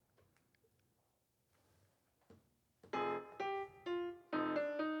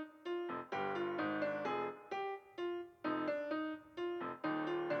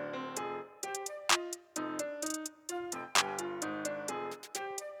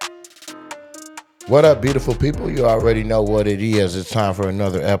What up, beautiful people? You already know what it is. It's time for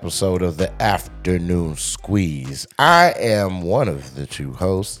another episode of the Afternoon Squeeze. I am one of the two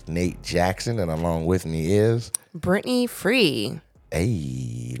hosts, Nate Jackson, and along with me is Brittany Free.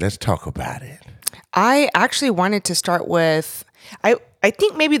 Hey, let's talk about it. I actually wanted to start with I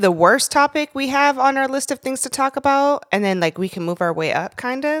think maybe the worst topic we have on our list of things to talk about, and then we can move our way up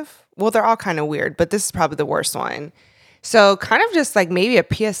kind of. Well, they're all kind of weird, but this is probably the worst one. So, kind of just maybe a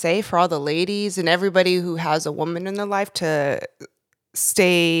PSA for all the ladies and everybody who has a woman in their life to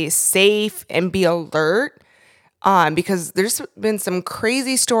stay safe and be alert. Because there's been some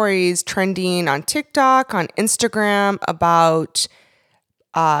crazy stories trending on TikTok, on Instagram about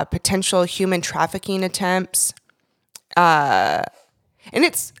potential human trafficking attempts. And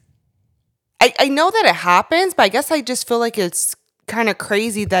I know that it happens, but I guess I just feel like it's kind of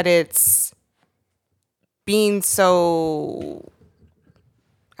crazy that it's being so,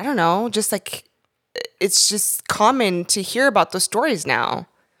 I don't know, just it's just common to hear about those stories now.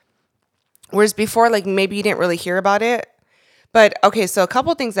 Whereas before, maybe you didn't really hear about it. But okay, so a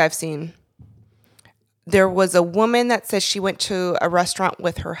couple things I've seen. There was a woman that says she went to a restaurant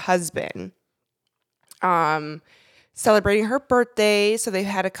with her husband, celebrating her birthday. So they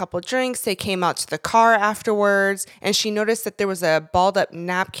had a couple drinks. They came out to the car afterwards, and she noticed that there was a balled up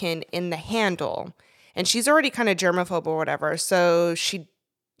napkin in the handle. And she's already kind of germaphobe or whatever. So she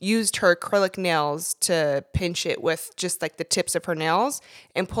used her acrylic nails to pinch it with just the tips of her nails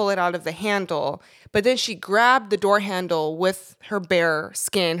and pull it out of the handle. But then she grabbed the door handle with her bare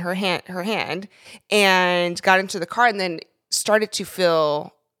skin, her hand, and got into the car and then started to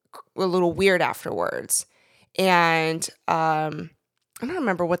feel a little weird afterwards. And I don't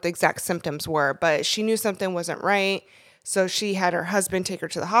remember what the exact symptoms were, but she knew something wasn't right. So she had her husband take her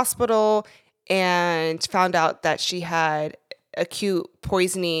to the hospital and found out that she had acute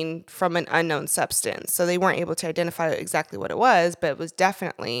poisoning from an unknown substance. So they weren't able to identify exactly what it was, but it was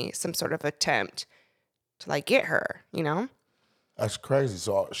definitely some sort of attempt to get her, That's crazy.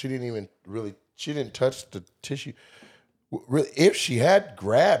 So she didn't touch the tissue. Really, if she had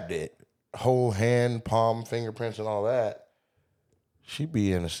grabbed it, whole hand, palm, fingerprints, and all that, she'd be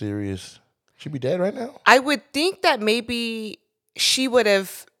dead right now. I would think that maybe she would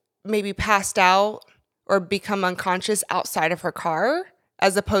have maybe passed out or become unconscious outside of her car,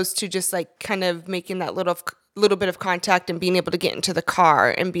 as opposed to just kind of making that little bit of contact and being able to get into the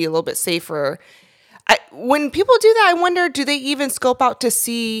car and be a little bit safer. When people do that, I wonder, do they even scope out to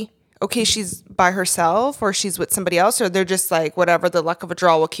see, okay, she's by herself or she's with somebody else, or they're just whatever, the luck of a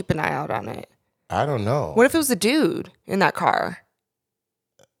draw, we'll keep an eye out on it? I don't know. What if it was a dude in that car?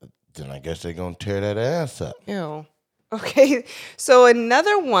 Then I guess they're going to tear that ass up. Ew. Okay, so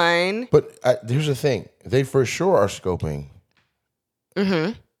another one. But here's the thing. They for sure are scoping.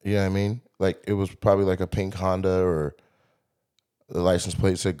 Mm-hmm. You know what I mean? It was probably a pink Honda, or the license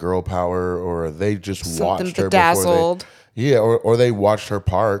plate said girl power, or they just Something watched her bedazzled. or they watched her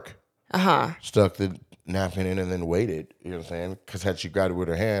park, Uh-huh. stuck the napkin in and then waited. You know what I'm saying? Because had she grabbed it with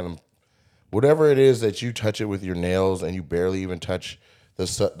her hand, whatever it is that you touch it with your nails and you barely even touch the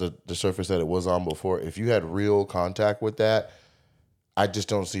surface that it was on before, if you had real contact with that, I just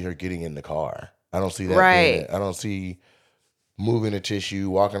don't see her getting in the car. I don't see that. Right. I don't see moving the tissue,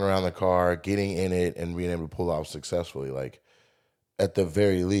 walking around the car, getting in it, and being able to pull out successfully. At the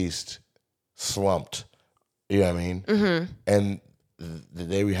very least, slumped. You know what I mean? Mm-hmm. And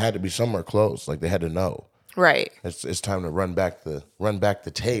they had to be somewhere close. They had to know. Right. It's time to run back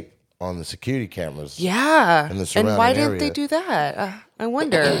the tape on the security cameras. Yeah. In the surrounding and why didn't area. they do that? I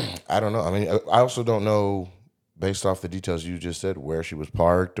wonder. I don't know. I mean, I also don't know, based off the details you just said, where she was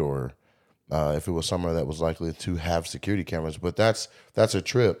parked, or if it was somewhere that was likely to have security cameras. But that's a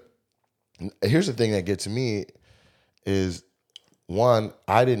trip. Here's the thing that gets me is, one,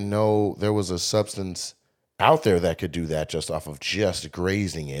 I didn't know there was a substance out there that could do that just off of just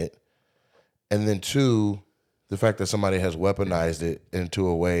grazing it. And then two, the fact that somebody has weaponized it into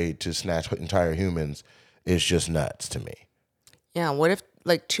a way to snatch entire humans is just nuts to me. Yeah. What if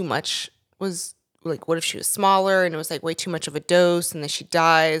too much was what if she was smaller and it was way too much of a dose and then she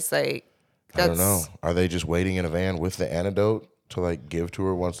dies? I don't know. Are they just waiting in a van with the antidote to give to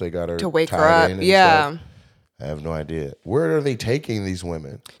her once they got her to wake her tied up? in Yeah. stuff? I have no idea. Where are they taking these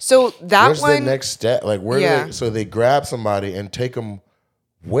women? So Where's the next step? Where Yeah. do they? So they grab somebody and take them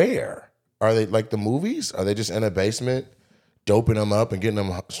where? Are they like the movies? Are they just in a basement, doping them up and getting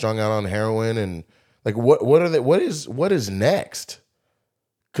them strung out on heroin? And what are they? What is next?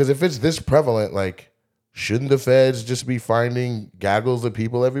 Because if it's this prevalent, shouldn't the feds just be finding gaggles of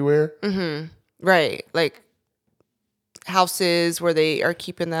people everywhere? Mm-hmm. Right. houses where they are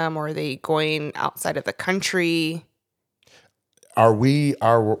keeping them, or are they going outside of the country? Are we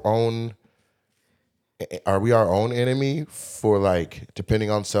our own? Are we our own enemy for like depending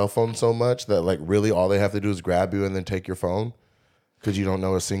on cell phones so much that like really all they have to do is grab you and then take your phone because you don't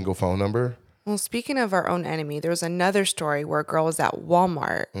know a single phone number? Well, speaking of our own enemy, there was another story where a girl was at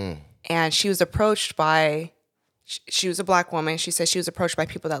Walmart and she was approached by, she was a black woman. She said she was approached by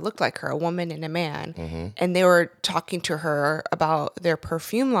people that looked like her, a woman and a man. And they were talking to her about their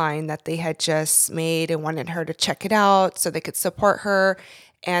perfume line that they had just made and wanted her to check it out so they could support her.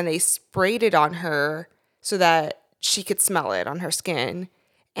 And they sprayed it on her so that she could smell it on her skin.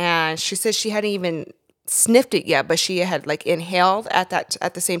 And she said she hadn't even sniffed it yet, but she had like inhaled at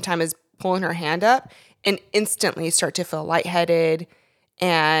the same time as pulling her hand up, and instantly start to feel lightheaded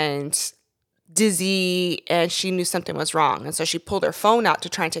and dizzy, and she knew something was wrong. And so she pulled her phone out to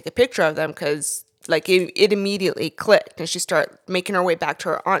try and take a picture of them because like it immediately clicked, and she started making her way back to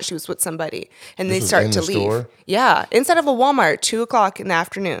her aunt. She was with somebody, and they start to leave. Store? Yeah, inside of a Walmart, 2:00 in the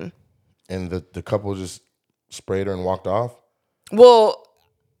afternoon. And the couple just sprayed her and walked off? Well,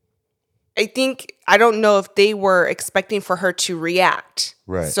 I don't know if they were expecting for her to react.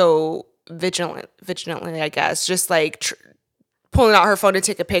 Right. So vigilantly, I guess, just like pulling out her phone to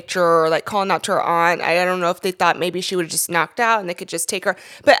take a picture or like calling out to her aunt. I don't know if they thought maybe she would have just knocked out and they could just take her.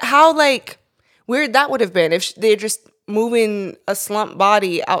 But how like weird that would have been if they're just moving a slumped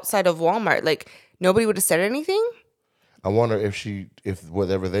body outside of Walmart. Like nobody would have said anything. I wonder if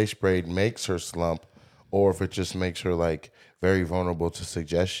whatever they sprayed makes her slump, or if it just makes her like very vulnerable to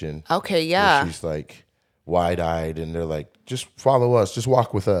suggestion. Okay, yeah. She's like wide-eyed, and they're like, "Just follow us, just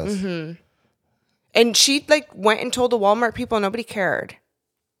walk with us." Mm-hmm. And she like went and told the Walmart people, and nobody cared.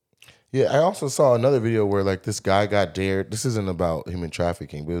 Yeah, I also saw another video where like this guy got dared. This isn't about human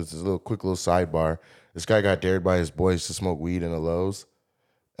trafficking, but it was this quick little sidebar. This guy got dared by his boys to smoke weed in a Lowe's,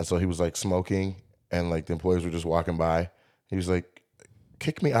 and so he was like smoking, and like the employees were just walking by. He was like,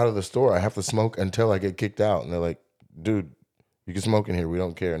 "Kick me out of the store. I have to smoke until I get kicked out." And they're like, "Dude, you can smoke in here. We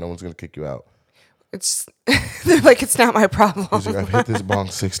don't care. No one's gonna kick you out." They're like, it's not my problem. He's like, "I've hit this bong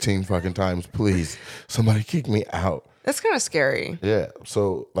 16 fucking times. Please, somebody kick me out." That's kind of scary. Yeah.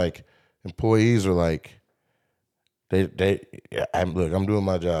 So like, employees are like, I'm doing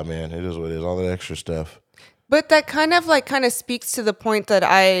my job, man. It is what it is. All that extra stuff. But that kind of speaks to the point that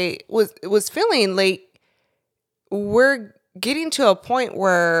I was feeling like we're getting to a point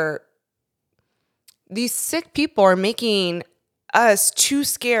where these sick people are making us too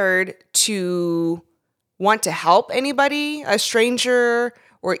scared to want to help anybody, a stranger,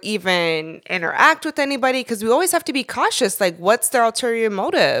 or even interact with anybody, because we always have to be cautious. Like, what's their ulterior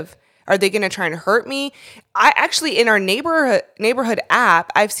motive? Are they going to try and hurt me? I actually, in our neighborhood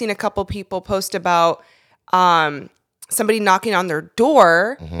app, I've seen a couple people post about somebody knocking on their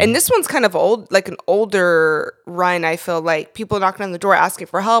door. Mm-hmm. And this one's kind of old, like an older run. I feel like people knocking on the door asking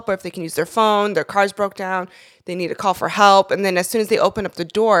for help, or if they can use their phone, their car's broke down, they need a call for help. And then as soon as they open up the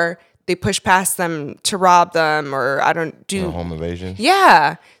door, they push past them to rob them, or home invasion.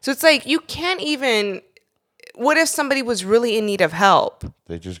 Yeah. So it's like, you can't even, what if somebody was really in need of help?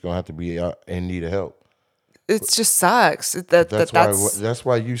 They just gonna have to be in need of help. It just sucks. That's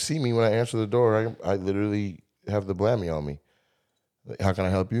why you see me when I answer the door. I literally have the blammy on me. How can I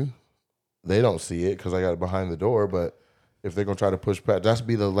help you? They don't see it because I got it behind the door. But if they're gonna try to push past, that's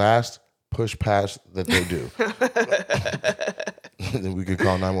be the last push past that they do. Then we could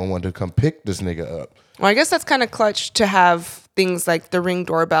call 911 to come pick this nigga up. Well, I guess that's kind of clutch to have things like the Ring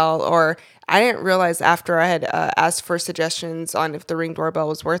doorbell, or I didn't realize after I had asked for suggestions on if the Ring doorbell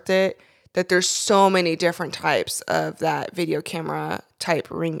was worth it, that there's so many different types of that video camera type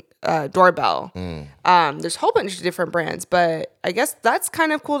Ring doorbell. There's a whole bunch of different brands, but I guess that's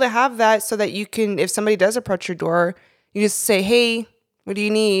kind of cool to have that so that you can, if somebody does approach your door, you just say, "Hey, what do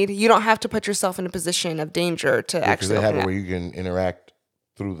you need?" You don't have to put yourself in a position of danger to actually. Because they have it where you can interact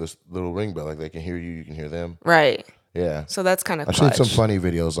through this little ring bell. Like they can hear you, you can hear them. Right. Yeah. So that's kind of I've seen some funny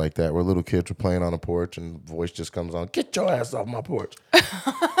videos like that where little kids were playing on a porch and voice just comes on, "Get your ass off my porch."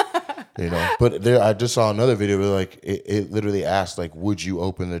 You know, but I just saw another video where like it literally asked like, "Would you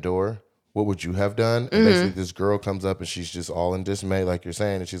open the door? What would you have done?" And basically this girl comes up and she's just all in dismay, like you're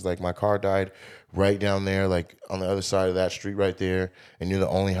saying, and she's like, "My car died right down there, like on the other side of that street right there, and you're the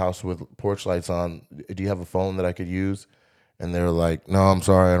only house with porch lights on. Do you have a phone that I could use?" And they're like, "No, I'm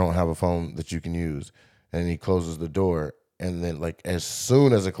sorry, I don't have a phone that you can use." And he closes the door, and then like as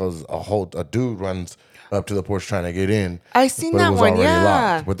soon as it closes, a dude runs up to the porch trying to get in. I seen that one, yeah.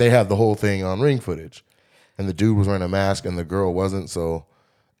 Locked. But they have the whole thing on ring footage, and the dude was wearing a mask, and the girl wasn't. So,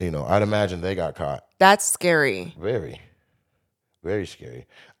 you know, I'd imagine they got caught. That's scary. Very. Very scary.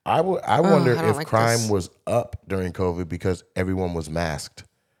 I wonder I don't if like crime this. was up during COVID because everyone was masked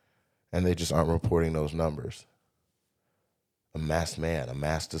and they just aren't reporting those numbers. A masked man, a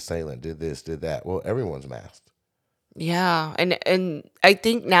masked assailant did this, did that. Well, everyone's masked. Yeah, and I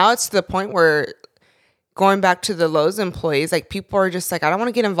think now it's to the point where going back to the Lowe's employees, like people are just like, I don't want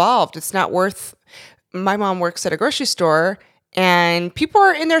to get involved. It's not worth. My mom works at a grocery store, and people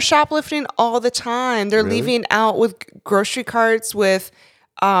are in there shoplifting all the time. They're Really? leaving out with grocery carts with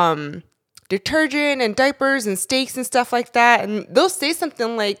detergent and diapers and steaks and stuff like that, and they'll say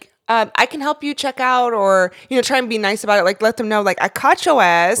something like, I can help you check out, or try and be nice about it, like let them know like I caught your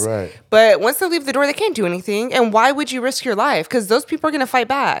ass. Right. But once they leave the door, they can't do anything. And why would you risk your life? Because those people are gonna fight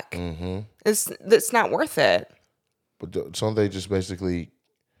back. It's not worth it. But don't they just basically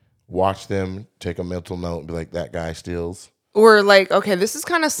watch them, take a mental note, and be like, that guy steals? Or like, okay, this is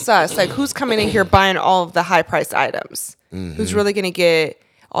kind of sus. Like, who's coming in here buying all of the high priced items? Who's really gonna get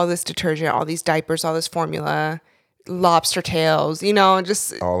all this detergent, all these diapers, all this formula, lobster tails?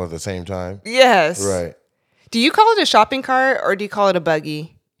 Just All at the same time? yes. Right. Do you call it a shopping cart or do you call it a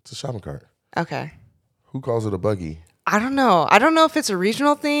buggy? It's a shopping cart. Okay. Who calls it a buggy? I don't know. I don't know if it's a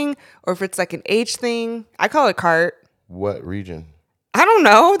regional thing or if it's like an age thing. I call it a cart. What region? I don't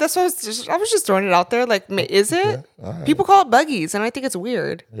know. That's what I was just throwing it out there. Like, is it? all right. People call it buggies, and I think it's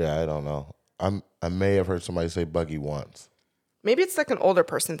weird. Yeah, I don't know. I may have heard somebody say buggy once. Maybe it's like an older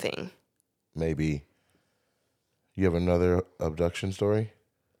person thing. Maybe. You have another abduction story?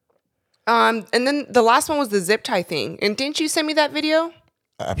 And then the last one was the zip tie thing. And didn't you send me that video?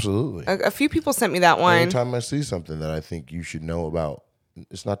 Absolutely. A few people sent me that one. Anytime I see something that I think you should know about,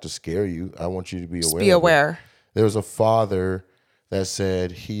 it's not to scare you. I want you to be aware. Just be of it. aware. There was a father that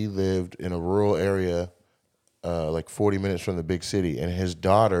said he lived in a rural area, like 40 minutes from the big city, and his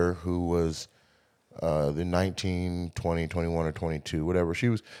daughter, who was the 19, 20, 21, or 22, whatever, she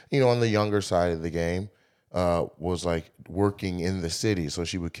was, on the younger side of the game, was like working in the city, so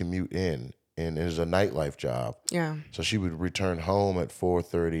she would commute in, and it was a nightlife job. Yeah. So she would return home at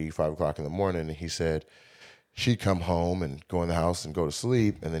 4:30, 5 o'clock in the morning, and he said she'd come home and go in the house and go to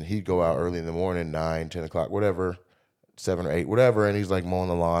sleep, and then he'd go out early in the morning, 9, 10 o'clock, whatever, 7 or 8, whatever, and he's like mowing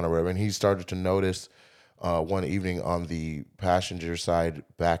the lawn or whatever, and he started to notice one evening on the passenger side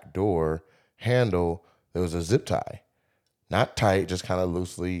back door handle, there was a zip tie. Not tight, just kind of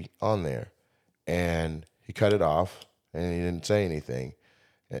loosely on there. And he cut it off, and he didn't say anything,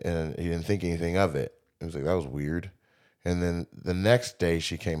 and he didn't think anything of it. He was like, that was weird. And then the next day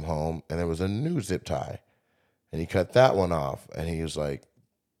she came home, and there was a new zip tie, and he cut that one off, and he was like,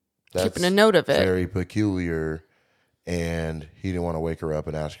 that's Keeping a note of it. very peculiar, and he didn't want to wake her up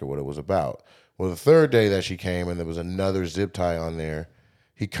and ask her what it was about. Well, the third day that she came, and there was another zip tie on there,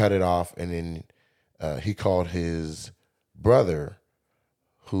 he cut it off, and then he called his brother,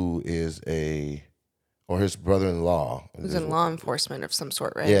 who is his brother-in-law. Who's in law enforcement of some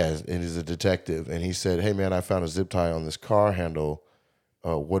sort, right? Yeah, and he's a detective. And he said, hey, man, I found a zip tie on this car handle.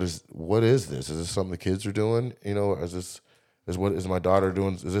 What is this? Is this something the kids are doing? Is my daughter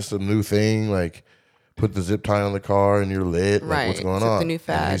doing? Is this a new thing? Like, put the zip tie on the car and you're lit? Like, Right. what's going Is it on? the new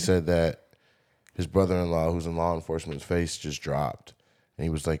fad? And he said that his brother-in-law, who's in law enforcement's face just dropped. And he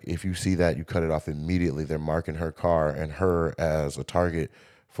was like, if you see that, you cut it off immediately. They're marking her car and her as a target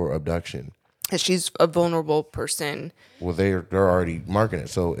for abduction. And she's a vulnerable person. Well, they're already marking it,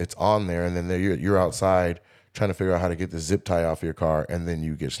 so it's on there, and then you're outside trying to figure out how to get the zip tie off your car, and then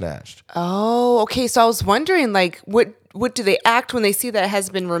you get snatched. Oh, okay. So I was wondering, like, what do they act when they see that it has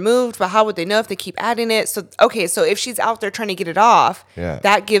been removed? But how would they know if they keep adding it? So okay, so if she's out there trying to get it off, Yeah.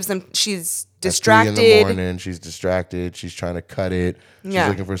 that gives them. She's At 3 distracted. in the morning, she's distracted. She's trying to cut it. She's Yeah.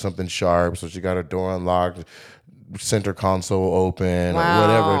 looking for something sharp, so she got her door unlocked, center console open, Wow. or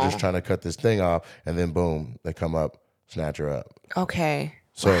whatever, just trying to cut this thing off, and then boom, they come up, snatch her up. Okay.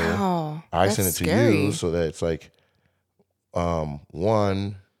 So wow. I That's sent it to scary. you so that it's like,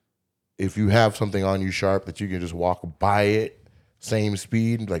 one, if you have something on you sharp that you can just walk by it, same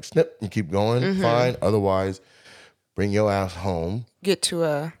speed, like snip and keep going, Mm-hmm. fine. Otherwise, bring your ass home, Get to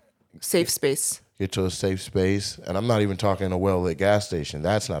a safe space. get to a safe space. And I'm not even talking a well-lit gas station.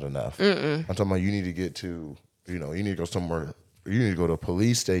 That's not enough. I'm talking about you need to get to, you need to go somewhere, you need to go to a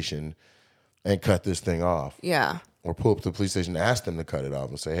police station and cut this thing off. Yeah. Or pull up to the police station and ask them to cut it off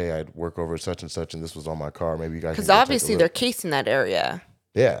and say, hey, I work over at such and such, and this was on my car. Maybe you guys Because can go take a obviously look." they're casing that area.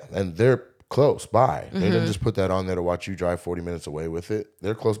 Yeah, and they're close by. They Mm-hmm. didn't just put that on there to watch you drive 40 minutes away with it.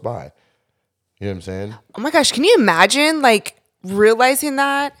 They're close by. You know what I'm saying? Oh my gosh, can you imagine like realizing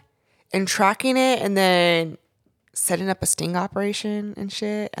that and tracking it and then setting up a sting operation and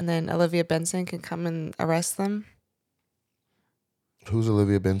shit, and then Olivia Benson can come and arrest them? Who's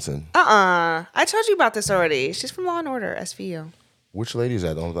Olivia Benson? I told you about this already. She's from Law and Order, SVU. Which lady is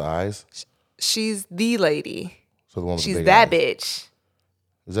that? The one with the eyes? She's the lady. So the one with the She's big that eyes. bitch.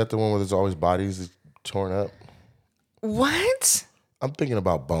 Is that the one where there's always bodies torn up? What? I'm thinking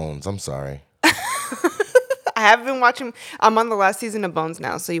about Bones. I'm sorry. I have been watching. I'm on the last season of Bones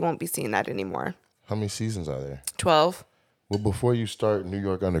now, so you won't be seeing that anymore. How many seasons are there? 12. Well, before you start New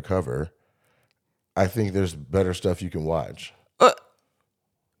York Undercover, I think there's better stuff you can watch.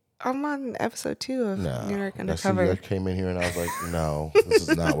 I'm on episode 2 of New York I see you Undercover. came in here and I was like, no, this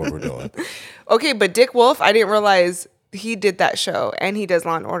is not what we're doing. Okay, but Dick Wolf, I didn't realize he did that show, and he does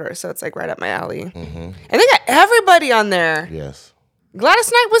Law and Order, so it's like right up my alley. Mm-hmm. And they got everybody on there. Yes.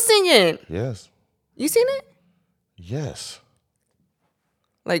 Gladys Knight was singing. Yes. You seen it? Yes.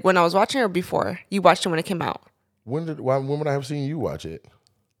 Like when I was watching it or before? You watched it when it came out. When would I have seen you watch it?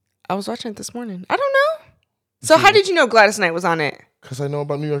 I was watching it this morning. I don't know. So how did you know Gladys Knight was on it? Because I know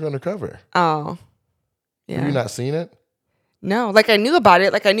about New York Undercover. Oh. Yeah. Have you not seen it? No. Like I knew about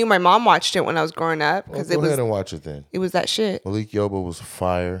it. Like I knew my mom watched it when I was growing up. Well, Because go ahead and watch it then. it was that shit. Malik Yoba was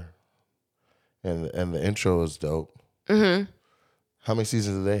fire. And the intro is dope. Mm-hmm. How many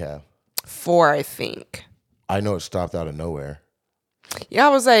seasons do they have? 4, I think. I know it stopped out of nowhere. Yeah, I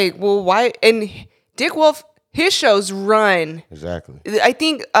was like, well, why? And Dick Wolf, his shows run. Exactly. I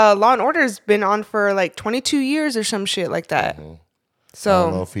think Law and Order's been on for like 22 years or some shit like that. Mm-hmm. So I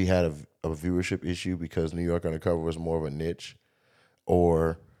don't know if he had a viewership issue because New York Undercover was more of a niche,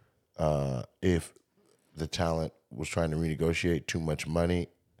 or if the talent was trying to renegotiate too much money,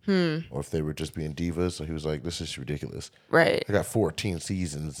 or if they were just being divas. So he was like, this is ridiculous. right. I got 14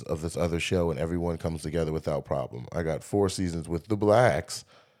 seasons of this other show and everyone comes together without problem. I got 4 seasons with the blacks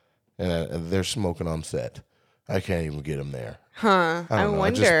and they're smoking on set. I can't even get them there. Huh. I I don't know.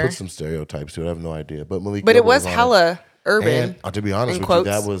 I just wonder. put some stereotypes to it. I have no idea. But Malik But Yoba it was on hella urban. And to be honest in with quotes.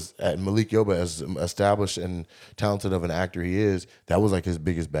 you, that was Malik Yoba, as established and talented of an actor he is, that was like his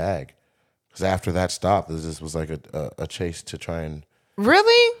biggest bag. Because after that stopped, this was like a chase to try and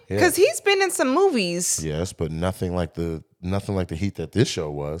Really? Yeah. Because he's been in some movies. yes, but nothing like the heat that this show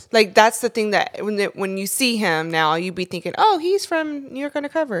was. Like that's the thing that when you see him now, you'd be thinking, oh, he's from New York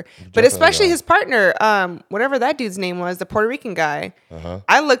Undercover. But especially his partner, whatever that dude's name was, the Puerto Rican guy.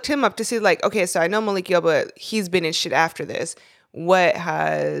 I looked him up to see like, okay, so I know Malik Yoba, he's been in shit after this. What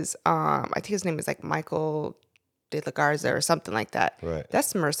has I think his name is like Michael De La Garza or something like that. Right.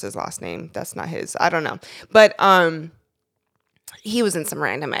 That's Marissa's last name. That's not his. I don't know. But he was in some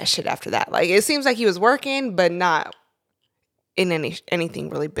random ass shit after that. Like it seems like he was working, but not in anything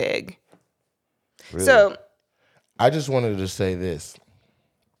really big. Really. So I just wanted to say this.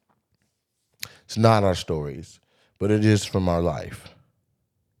 It's not our stories, but it is from our life.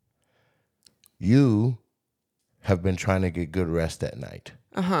 You have been trying to get good rest at night.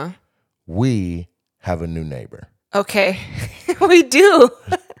 We have a new neighbor. okay, we do.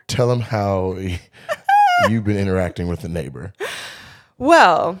 Tell them how you've been interacting with the neighbor.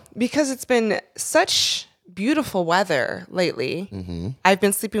 Well, because it's been such beautiful weather lately, I've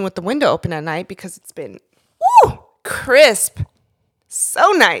been sleeping with the window open at night because it's been crisp.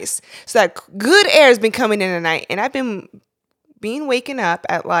 So nice. So that good air has been coming in at night. And I've been waking up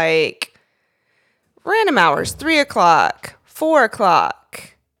at like random hours, 3 o'clock, 4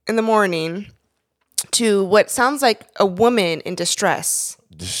 o'clock in the morning to what sounds like a woman in distress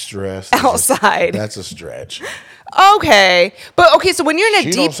Distress. outside. That's a stretch. Okay. But okay, so when you're in a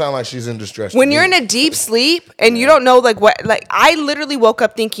She deep don't sound like she's in distress. when to you're me. in a deep sleep and you don't know like what, like I literally woke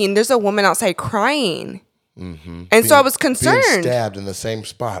up thinking there's a woman outside crying. And so I was being concerned. stabbed in the same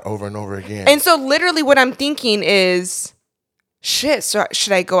spot over and over again. And so literally what I'm thinking is, shit, so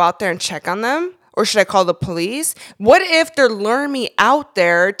should I go out there and check on them? Or should I call the police? What if they're luring me out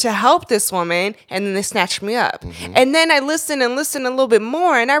there to help this woman and then they snatch me up? And then I listen and listen a little bit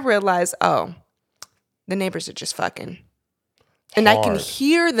more and I realize, oh, the neighbors are just fucking. And I can Hard.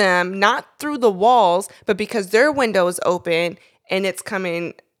 hear them, not through the walls, but because their window is open and it's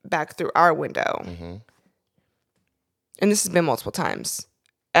coming back through our window. And this has been multiple times.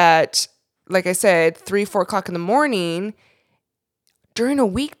 At, like I said, 3, 4 o'clock in the morning during a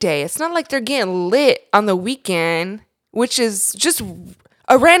weekday. It's not like they're getting lit on the weekend, which is just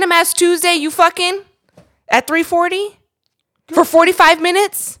a random ass Tuesday you fucking at 3:40 for 45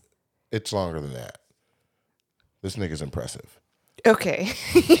 minutes. It's longer than that. This nigga's impressive. Okay.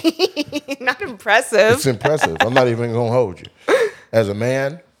 Not impressive. It's impressive. I'm not even gonna hold you. As a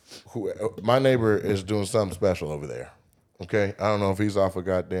man, my neighbor is doing something special over there. Okay, I don't know if he's off a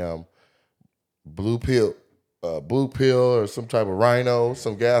goddamn blue pill or some type of rhino,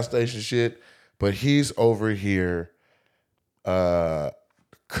 some gas station shit, but he's over here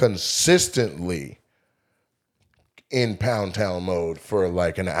consistently in Pound Town mode for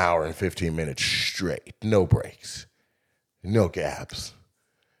like an hour and 15 minutes straight. No breaks, no gaps.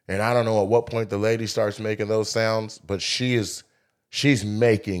 And I don't know at what point the lady starts making those sounds, but she's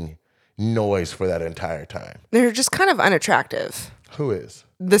making noise for that entire time. They're just kind of unattractive. Who is?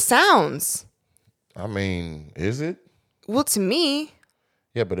 The sounds. I mean, is it? Well, to me.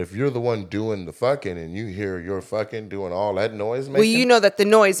 Yeah, but if you're the one doing the fucking and you hear your fucking doing all that noise making. Well, you know that the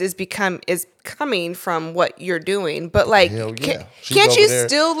noise is coming from what you're doing. But like, Hell yeah. can't you there.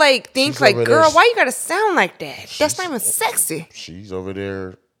 still like think She's like, over girl, there. why you gotta sound like that? That's not even sexy. She's over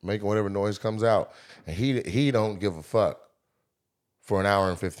there making whatever noise comes out. And he don't give a fuck for an hour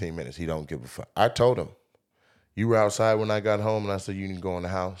and 15 minutes. He don't give a fuck. I told him, you were outside when I got home, and I said, you need to go in the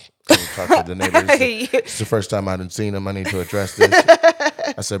house and talk to the neighbors. It's the first time I didn't seen him. I need to address this.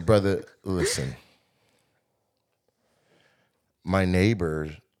 I said, brother, listen. My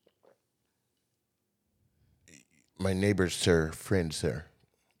neighbors, sir, friend, sir.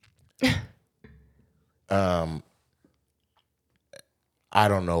 I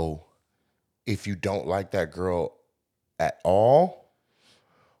don't know if you don't like that girl at all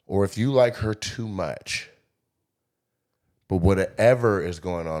or if you like her too much. But whatever is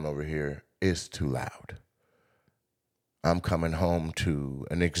going on over here is too loud. I'm coming home to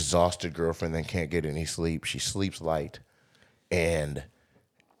an exhausted girlfriend that can't get any sleep. She sleeps light. And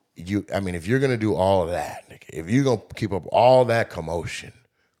if you're going to do all of that, if you're going to keep up all that commotion,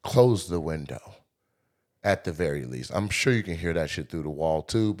 close the window at the very least. I'm sure you can hear that shit through the wall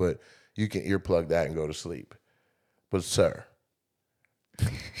too, but you can earplug that and go to sleep. But sir,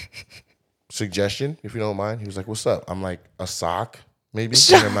 suggestion, if you don't mind. He was like, what's up? I'm like, a sock maybe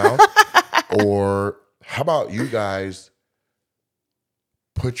in your mouth? Or how about you guys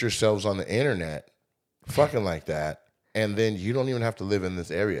put yourselves on the internet fucking like that, and then you don't even have to live in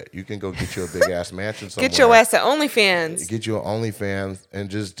this area. You can go get you a big ass mansion somewhere. Get your ass at OnlyFans. Get you an OnlyFans and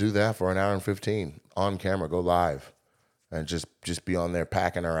just do that for an hour and 15 on camera. Go live and just be on there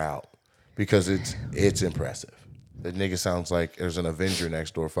packing her out because it's impressive. The nigga sounds like there's an Avenger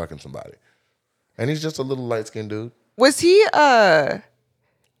next door fucking somebody, and he's just a little light skinned dude. Was he?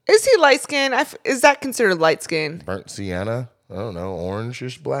 Is he light skinned? Is that considered light skinned? Burnt sienna. I don't know,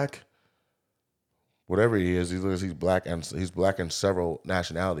 orange-ish black. Whatever he is, he's black in several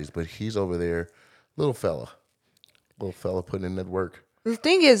nationalities, but he's over there, little fella putting in that work. The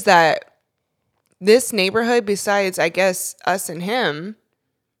thing is that this neighborhood, besides I guess us and him,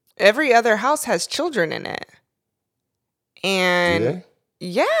 every other house has children in it. And Do they?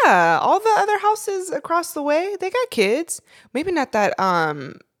 yeah, all the other houses across the way, they got kids. Maybe not that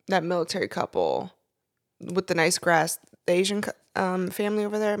military couple with the nice grass, the Asian family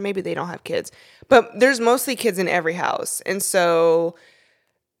over there. Maybe they don't have kids, but there's mostly kids in every house. And so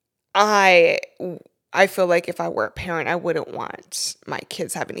I feel like if I were a parent, I wouldn't want my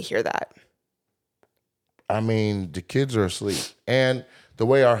kids having to hear that. I mean, the kids are asleep. And the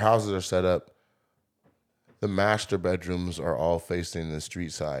way our houses are set up, the master bedrooms are all facing the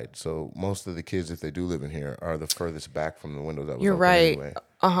street side. So most of the kids, if they do live in here, are the furthest back from the window that was You're open right. anyway.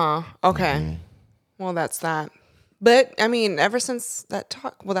 Okay. Mm-hmm. Well, that's that. But I mean, ever since that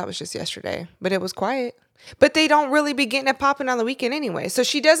talk, well, that was just yesterday, but it was quiet. But they don't really be getting it popping on the weekend anyway. So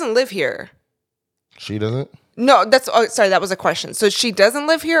she doesn't live here. She doesn't? No, sorry, that was a question. So she doesn't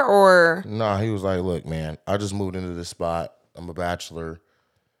live here or? No, he was like, look, man, I just moved into this spot. I'm a bachelor.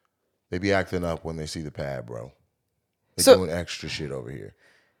 They be acting up when they see the pad, bro. They're doing extra shit over here.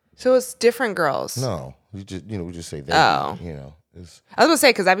 So it's different girls. No, we just say that. Oh. It's, I was gonna say,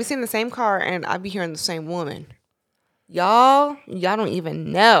 because I be seeing the same car and I be hearing the same woman. Y'all don't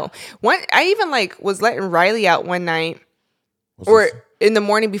even know. I even was letting Riley out one night in the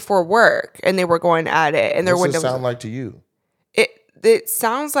morning before work, and they were going at it, and their what's window it sound like to you? It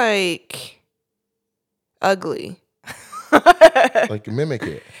sounds like ugly. Like mimic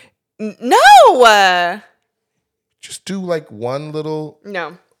it. No. Just do like one little.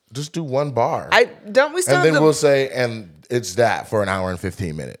 No. Just do one bar. Don't we still. And then we'll say, and it's that for an hour and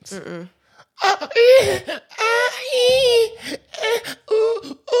 15 minutes.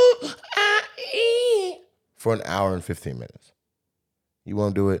 For an hour and 15 minutes. You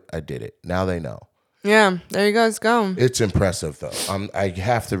won't do it? I did it. Now they know. Yeah, there you guys go. It's impressive, though. I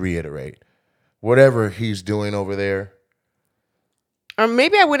have to reiterate. Whatever he's doing over there. Or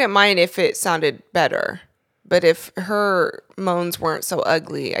maybe I wouldn't mind if it sounded better. But if her moans weren't so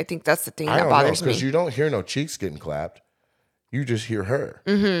ugly, I think that's the thing that bothers me. Because you don't hear no cheeks getting clapped. You just hear her.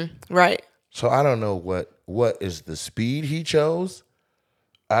 Mm-hmm. Right. So I don't know what is the speed he chose.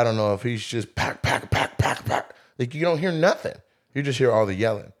 I don't know if he's just pack. Like you don't hear nothing. You just hear all the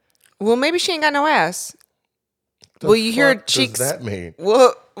yelling. Well, maybe she ain't got no ass. The Will you hear fuck cheeks? does that mean?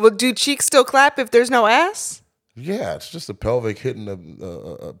 Well, do cheeks still clap if there's no ass? Yeah, it's just a pelvic hitting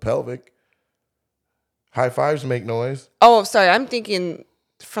a pelvic. High fives make noise. Oh, sorry. I'm thinking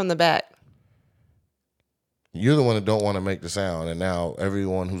from the back. You're the one that don't want to make the sound, and now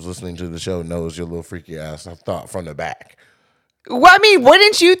everyone who's listening to the show knows your little freaky ass. I thought from the back. Well, I mean,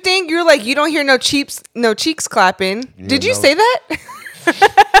 wouldn't you think you're like you don't hear no cheeks clapping? Did you say that?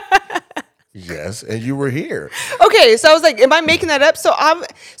 Yes, and you were here. Okay, so I was like, am I making that up? So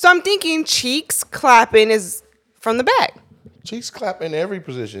I'm thinking cheeks clapping is from the back. Cheeks clap in every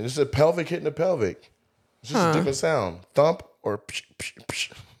position. It's a pelvic hitting a pelvic. It's just a different sound. Thump or psh, psh,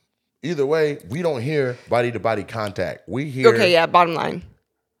 psh. Either way, we don't hear body to body contact. We hear Okay, yeah, bottom line.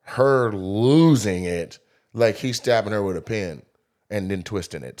 her losing it like he's stabbing her with a pin and then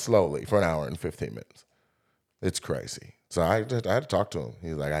twisting it slowly for an hour and 15 minutes. It's crazy. So I had to talk to him. He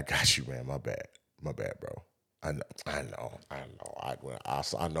was like, I got you, man. My bad, bro. I know.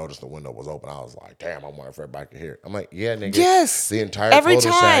 I noticed the window was open. I was like, damn, I wonder if everybody could hear it. I'm like, yeah, nigga. Yes. The entire every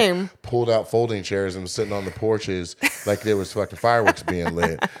cul-de-sac time pulled out folding chairs and was sitting on the porches like there was fucking fireworks being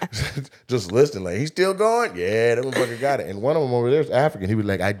lit. Just listening, like, he's still going? Yeah, that motherfucker got it. And one of them over there is African. He was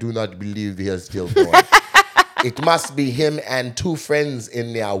like, I do not believe he is still going. It must be him and two friends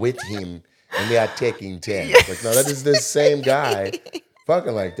in there with him, and they are taking 10. Yes. Like, no, that is the same guy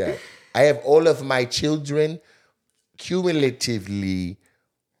fucking like that. I have all of my children cumulatively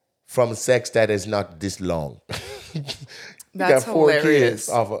from sex that is not this long. That's got 4 hilarious. kids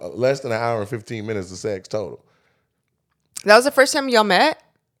off of less than an hour and 15 minutes of sex total. That was the first time y'all met?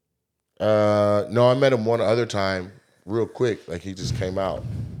 No, I met him one other time real quick. Like, he just came out.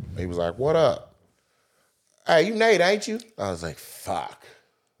 He was like, what up? Hey, you Nate, ain't you? I was like, fuck.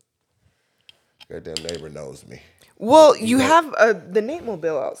 Goddamn neighbor knows me. Well, you have the Nate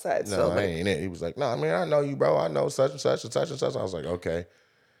Mobile outside. No, so I ain't it. He was like, no, I mean, I know you, bro. I know such and such and such and such. I was like, okay.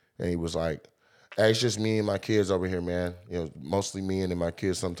 And he was like, hey, it's just me and my kids over here, man. You know, mostly me and then my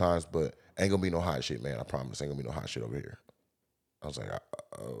kids sometimes, but ain't gonna be no hot shit, man. I promise. Ain't gonna be no hot shit over here. I was like,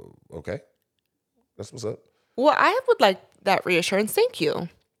 okay. That's what's up. Well, I would like that reassurance. Thank you.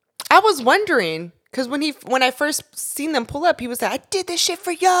 I was wondering, because when I first seen them pull up, he was like, I did this shit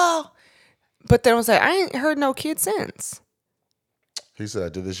for y'all. But then I was like, I ain't heard no kid since. He said, I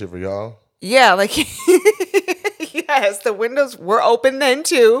did this shit for y'all? Yeah, like, yes, the windows were open then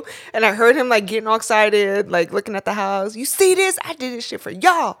too. And I heard him like getting all excited, like looking at the house. You see this? I did this shit for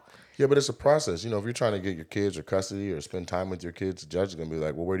y'all. Yeah, but it's a process. You know, if you're trying to get your kids or custody or spend time with your kids, the judge is going to be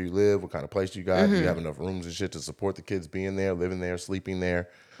like, well, where do you live? What kind of place do you got? Do you have enough rooms and shit to support the kids being there, living there, sleeping there?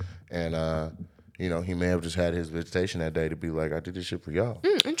 And, you know, he may have just had his visitation that day to be like, I did this shit for y'all.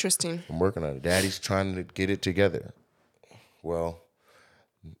 Interesting. I'm working on it. Daddy's trying to get it together. Well,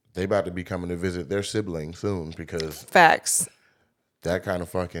 they about to be coming to visit their sibling soon because Facts. that kind of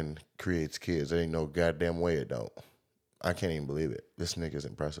fucking creates kids. There ain't no goddamn way it don't. I can't even believe it. This nigga's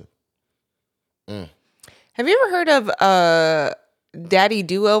impressive. Have you ever heard of daddy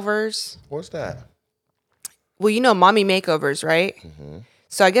do-overs? What's that? Well, you know mommy makeovers, right? Mm-hmm.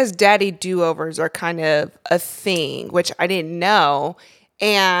 So I guess daddy do-overs are kind of a thing, which I didn't know.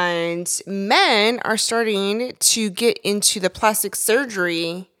 And men are starting to get into the plastic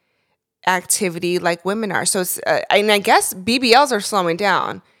surgery activity like women are. So it's, and I guess BBLs are slowing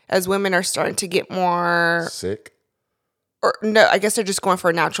down as women are starting to get more sick. Or no, I guess they're just going for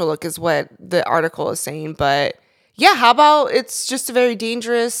a natural look is what the article is saying. But yeah, how about it's just a very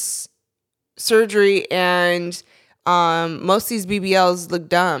dangerous surgery and most of these BBLs look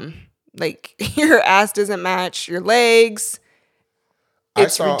dumb. Like your ass doesn't match your legs.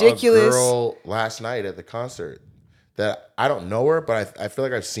 It's ridiculous. I saw a girl last night at the concert that I don't know her, but I feel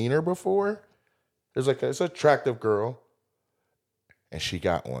like I've seen her before. It's an attractive girl, and she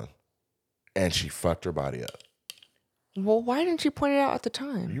got one, and she fucked her body up. Well, why didn't you point it out at the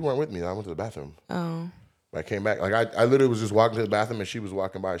time? You weren't with me. I went to the bathroom. Oh. I came back. Like I literally was just walking to the bathroom, and she was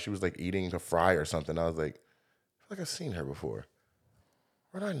walking by. She was like eating a fry or something. I was like, I feel like I've seen her before.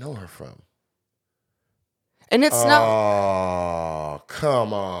 Where do I know her from? And it's not. Oh,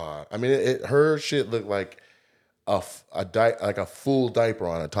 come on. I mean, her shit looked like a full diaper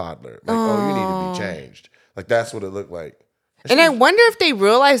on a toddler. Like, you need to be changed. Like, that's what it looked like. And I wonder if they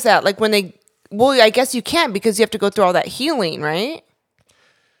realize that, like, when they, well, I guess you can't because you have to go through all that healing, right?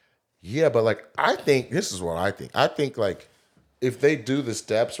 Yeah, but, like, I think, this is what I think. I think, like, if they do the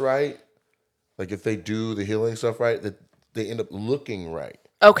steps right, like, if they do the healing stuff right, that they end up looking right.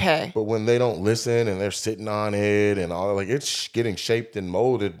 Okay. But when they don't listen and they're sitting on it and all, like it's getting shaped and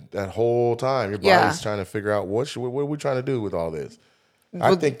molded that whole time. Your body's trying to figure out what are we trying to do with all this.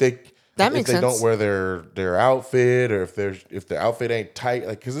 I think that if makes they don't sense. wear their outfit, or if the outfit ain't tight,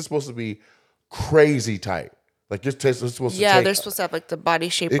 like because it's supposed to be crazy tight. Like it's supposed to take. They're supposed to have like the body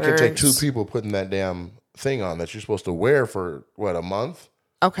shapers. It can take two people putting that damn thing on that you're supposed to wear for what, a month.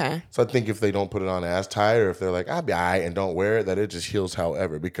 Okay. So I think if they don't put it on as tight, or if they're like, I'll be all right and don't wear it, that it just heals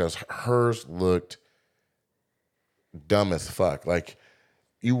however, because hers looked dumb as fuck. Like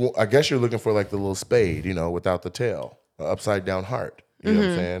I guess you're looking for like the little spade, without the tail, an upside down heart. You know what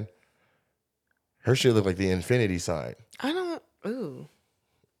I'm saying? Her shit looked like the infinity sign. Ooh.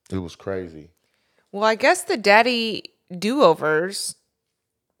 It was crazy. Well, I guess the daddy do-overs,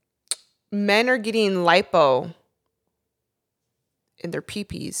 men are getting lipo in their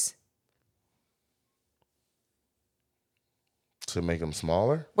peepees. To make them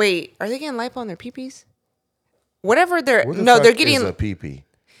smaller? Wait, are they getting lipo on their peepees? Whatever they're What the no, fuck they're getting is a pee-pee?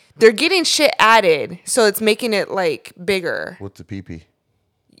 they're getting shit added, so it's making it like bigger. What's a pee-pee?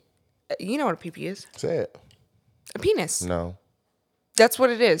 You know what a peepee is? Say it. A penis. No. That's what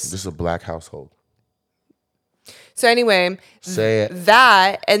it is. This is a black household. So anyway, Say it.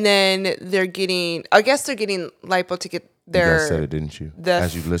 that, and then I guess they're getting lipo to get their. You guys said it, didn't you?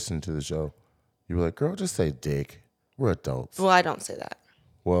 As you listened to the show, you were like, "Girl, just say dick. We're adults." Well, I don't say that.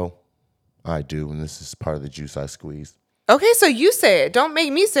 Well, I do, and this is part of the juice I squeezed. Okay, so you say it. Don't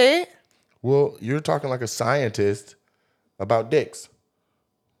make me say it. Well, you're talking like a scientist about dicks.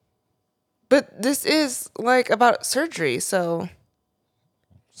 But this is like about surgery, so.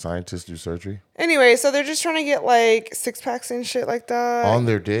 Scientists do surgery Anyway, so they're just trying to get like 6-packs and shit like that. on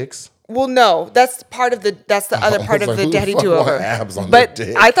their dicks. Well, no, that's the other part of like, the who the daddy fuck do-over. want abs on But their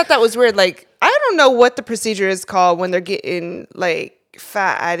dick? I thought that was weird. Like, I don't know what the procedure is called when they're getting like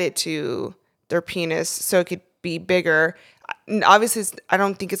fat added to their penis so it could be bigger. Obviously, I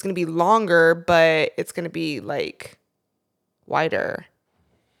don't think it's going to be longer, but it's going to be like wider.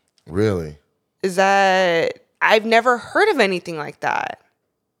 Really? I've never heard of anything like that.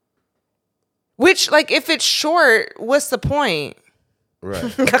 Which, like, if it's short, what's the point?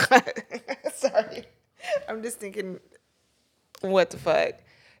 Right. Sorry. I'm just thinking, what the fuck?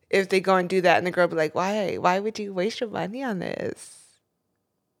 If they go and do that and the girl be like, why? Why would you waste your money on this?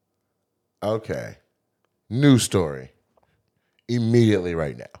 Okay. New story. Immediately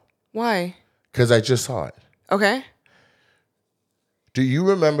right now. Why? Because I just saw it. Okay. Do you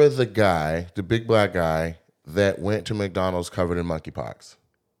remember the guy, the big black guy, that went to McDonald's covered in monkeypox?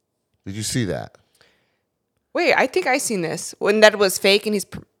 Did you see that? Wait, I think I seen this. When that was fake and he's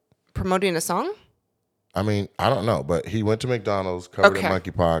promoting a song? I mean, I don't know, but he went to McDonald's covered in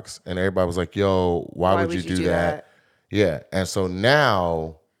monkeypox, and everybody was like, yo, why would you do that? Yeah. And so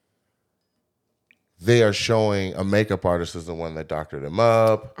now they are showing a makeup artist is the one that doctored him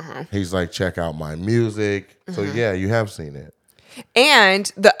up. Uh-huh. He's like, check out my music. So yeah, you have seen it.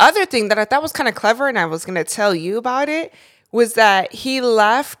 And the other thing that I thought was kind of clever, and I was going to tell you about it, was that he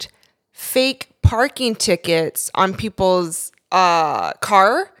left fake parking tickets on people's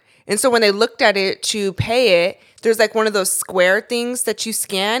car. And so when they looked at it to pay it, there's like one of those square things that you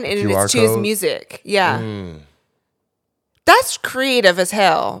scan, and QR it's to his code? music. Yeah. That's creative as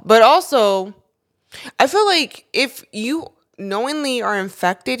hell. But also, I feel like if you knowingly are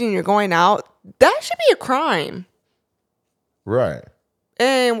infected and you're going out, that should be a crime. Right.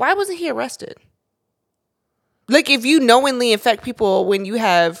 And why wasn't he arrested? Like, if you knowingly infect people when you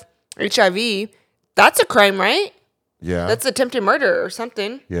have HIV, that's a crime, right? Yeah. That's attempted murder or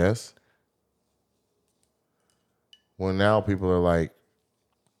something. Yes. Well, now people are like,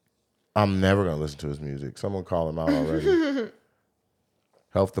 I'm never going to listen to his music. Someone call him out already.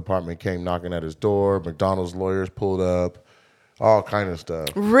 Health department came knocking at his door. McDonald's lawyers pulled up. All kind of stuff.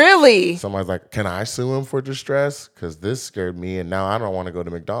 Really? Somebody's like, can I sue him for distress? Because this scared me, and now I don't want to go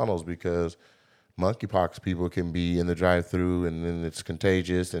to McDonald's because monkeypox people can be in the drive-thru, and then it's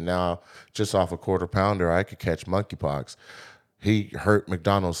contagious. And now, just off a quarter pounder, I could catch monkeypox. He hurt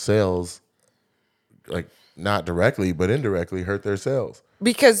McDonald's sales, like not directly, but indirectly hurt their sales.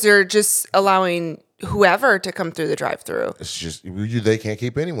 Because they're just allowing whoever to come through the drive-thru. It's just, they can't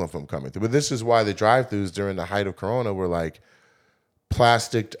keep anyone from coming through. But this is why the drive-thrus during the height of Corona were like,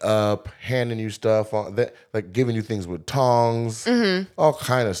 plasticed up, handing you stuff on that, like giving you things with tongs, all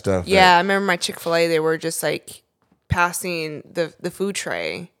kind of stuff. Yeah, I remember my Chick-fil-A, they were just like passing the food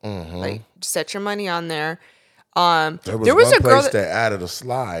tray. Like, set your money on there. There was one a girl that added a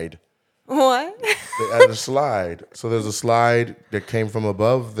slide. What? They added a slide. So there's a slide that came from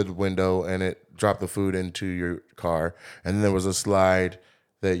above the window and it dropped the food into your car. And then there was a slide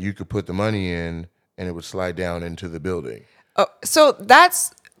that you could put the money in and it would slide down into the building. Oh, so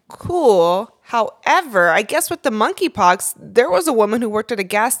that's cool. However, I guess with the monkeypox, there was a woman who worked at a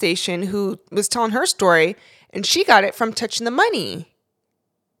gas station who was telling her story, and she got it from touching the money.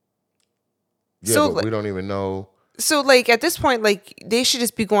 Yeah, So, but we don't even know. So, like, at this point, like, they should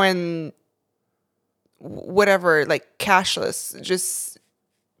just be going whatever, like, cashless, just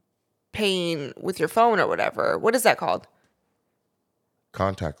paying with your phone or whatever. What is that called?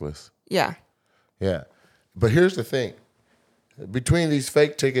 Contactless. Yeah. Yeah. But here's the thing. Between these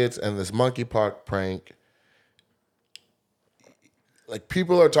fake tickets and this monkeypox prank, like,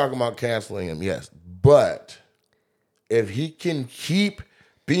 people are talking about canceling him, yes. But if he can keep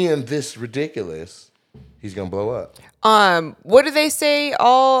being this ridiculous, he's going to blow up. What do they say?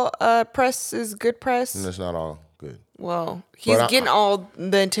 All press is good press? And it's not all good. Well, he's getting all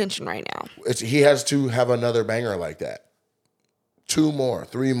the attention right now. He has to have another banger like that. 2 more,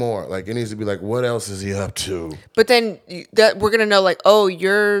 3 more. Like, it needs to be like, what else is he up to? But then that we're gonna know, like, oh,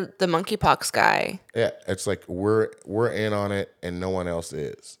 you're the monkeypox guy. Yeah, it's like we're in on it and no one else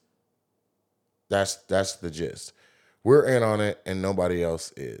is. That's the gist. We're in on it and nobody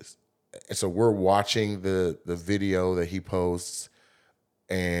else is. And so we're watching the video that he posts,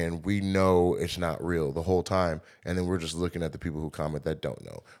 and we know it's not real the whole time. And then we're just looking at the people who comment that don't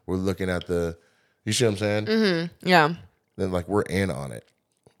know. We're looking at you see what I'm saying? Mm-hmm. Yeah. Then, like, we're in on it.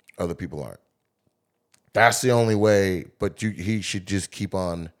 Other people aren't. That's the only way. But he should just keep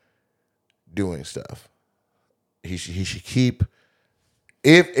on doing stuff. He should keep.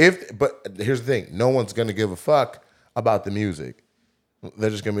 But here's the thing: no one's gonna give a fuck about the music.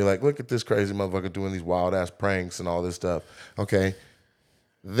 They're just gonna be like, "Look at this crazy motherfucker doing these wild ass pranks and all this stuff." Okay,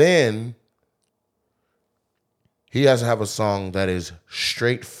 then he has to have a song that is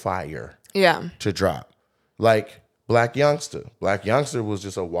straight fire. Yeah. To drop, like Black Youngster. Black Youngster was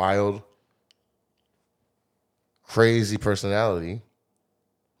just a wild, crazy personality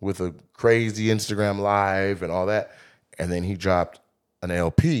with a crazy Instagram live and all that. And then he dropped an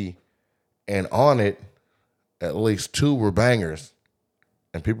LP, and on it, at least 2 were bangers.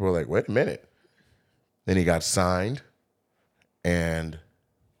 And people were like, wait a minute. Then he got signed, and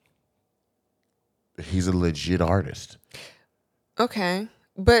he's a legit artist. Okay.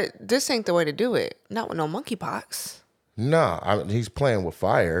 But this ain't the way to do it. Not with no monkeypox. No, he's playing with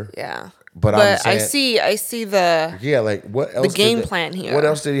fire. Yeah. But I'm saying, I see the like, what else? The game plan here. What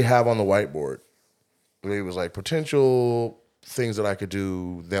else did he have on the whiteboard? He was like, potential things that I could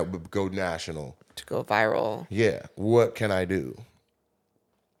do that would go national. To go viral. Yeah. What can I do?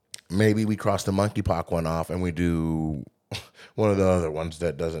 Maybe we cross the monkeypox one off and we do one of the other ones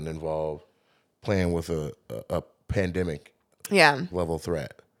that doesn't involve playing with a pandemic level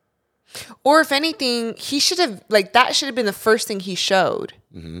threat. Or if anything, he should have, like, that should have been the first thing he showed.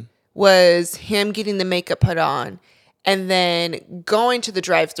 Mm-hmm. Was him getting the makeup put on and then going to the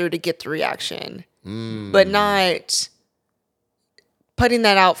drive-thru to get the reaction. But not putting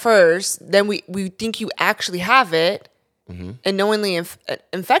that out first. Then we think you actually have it and knowingly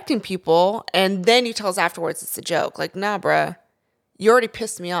infecting people. And then you tell us afterwards it's a joke. Like, nah, bruh, you already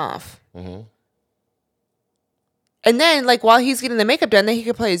pissed me off. Mm-hmm. And then, like, while he's getting the makeup done, then he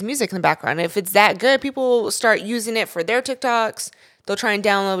could play his music in the background. If it's that good, people will start using it for their TikToks. They'll try and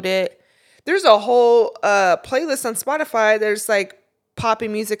download it. There's a whole playlist on Spotify. There's, like,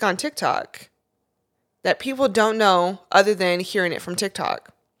 popping music on TikTok that people don't know other than hearing it from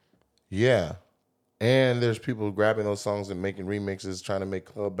TikTok. Yeah. And there's people grabbing those songs and making remixes, trying to make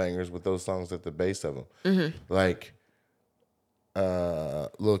club bangers with those songs at the base of them. Mm-hmm. Like,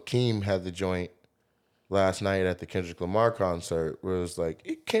 Lil Keem had the joint last night at the Kendrick Lamar concert where it was like,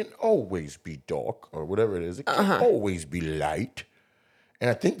 it can't always be dark, or whatever it is. It can't always be light. And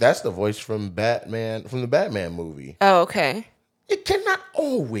I think that's the voice from the Batman movie. Oh, okay. It cannot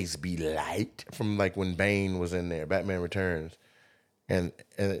always be light. From, like, when Bane was in there, Batman Returns. And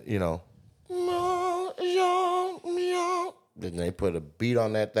you know, then they put a beat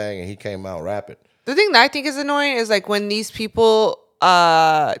on that thing and he came out rapping. The thing that I think is annoying is, like, when these people,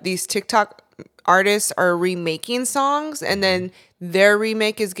 these TikTok artists are remaking songs and then their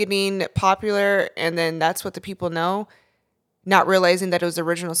remake is getting popular and then that's what the people know, not realizing that it was the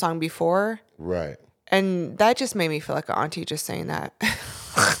original song before. Right. And that just made me feel like an auntie just saying that.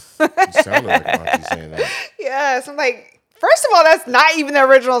 It sounded like an auntie saying that. Yes. I'm like, first of all, that's not even the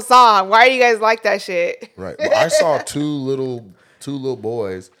original song. Why do you guys like that shit? Right. Well, I saw two little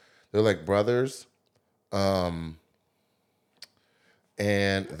boys. They're like brothers. And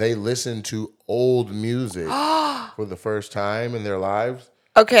they listen to old music for the first time in their lives.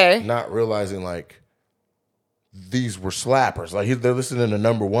 Okay. Not realizing, like, these were slappers. Like they're listening to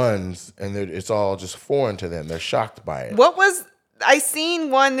number ones, and it's all just foreign to them. They're shocked by it. What was I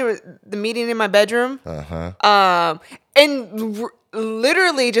seen one? There was the meeting in my bedroom. And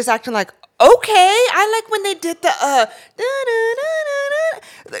literally just acting like, okay, I like when they did the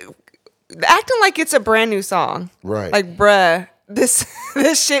acting like it's a brand new song. Right. Like, bruh, this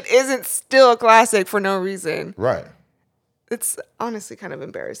shit isn't still a classic for no reason. Right. It's honestly kind of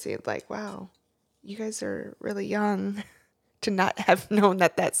embarrassing. Like, wow, you guys are really young to not have known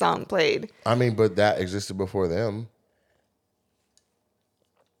that song played. I mean, but that existed before them.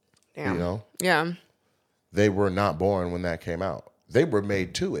 Damn. You know? Yeah. They were not born when that came out. They were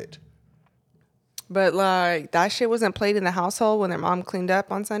made to it. But like that shit wasn't played in the household when their mom cleaned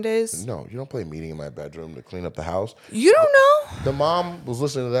up on Sundays. No, you don't play Meeting in My Bedroom to clean up the house. You don't know? The mom was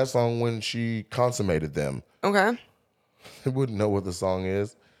listening to that song when she consummated them. Okay. They wouldn't know what the song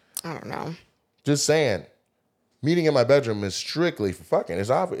is. I don't know. Just saying. Meeting in My Bedroom is strictly for fucking. It's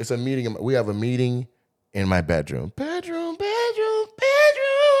obvious. It's a meeting. We have a meeting in my bedroom. Bedroom.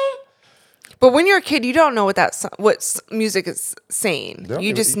 But when you're a kid, you don't know what music is saying. Don't You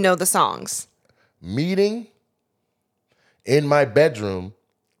even- just know the songs. Meeting in my bedroom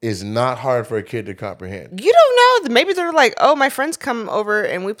is not hard for a kid to comprehend. You don't know. Maybe they're like, oh, my friends come over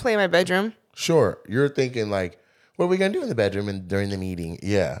and we play in my bedroom. Sure, you're thinking like, what are we gonna do in the bedroom and during the meeting?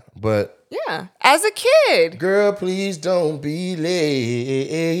 Yeah, but Yeah. As a kid. girl, please don't be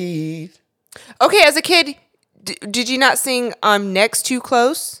late. Okay, as a kid, did you not sing Next Too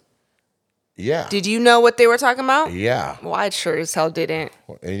Close? Yeah, Did you know what they were talking about? yeah, Well, I sure as hell didn't.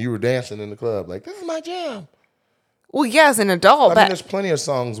 and you were dancing in the club like, this is my jam. Well, yeah, as an adult, I mean, but there's plenty of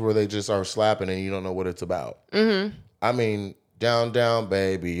songs where they just are slapping and you don't know what it's about. Mm-hmm. I mean, down, down,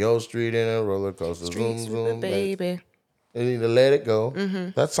 baby, yo, street in a roller coaster, zoom, zoom, baby. baby. You need to let it go.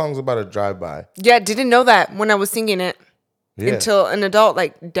 Mm-hmm. That song's about a drive-by. Yeah, didn't know that when I was singing it Yeah. until an adult.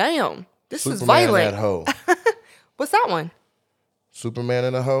 Like, damn, this is Superman violent. that hoe. What's that one? Superman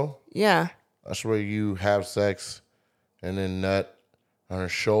and a hoe. Yeah. That's where you have sex and then nut on her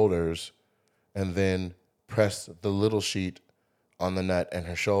shoulders and then press the little sheet on the nut and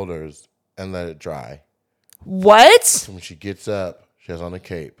her shoulders and let it dry. What? So when she gets up, she has on a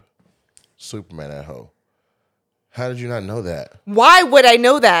cape. Superman that hoe. How did you not know that? Why would I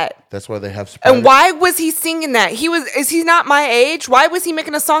know that? That's why they have Spider- And why was he singing that? Is he not my age? Why was he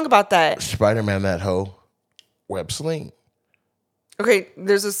making a song about that? Spider-Man that hoe. Web sling. Okay,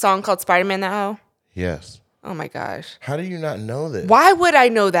 there's a song called Spider-Man That Hoe. Yes. Oh my gosh. How do you not know this? Why would I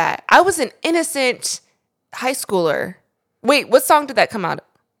know that? I was an innocent high schooler. Wait, what song did that come out?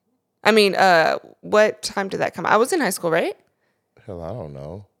 I mean, what time did that come out? I was in high school, right? Hell, I don't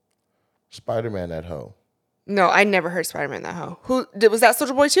know. Spider-Man that hoe. No, I never heard Spider-Man That Hoe. Was that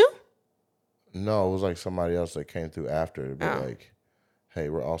Soulja Boy too? No, it was like somebody else that came through after to be Oh. like, hey,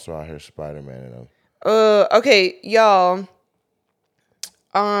 we're also out here Spider-Man and them. Okay, y'all.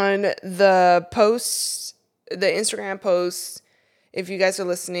 On the post, the Instagram post, if you guys are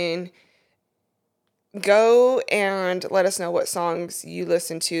listening, go and let us know what songs you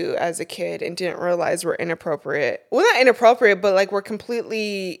listened to as a kid and didn't realize were inappropriate. Well, not inappropriate, but like were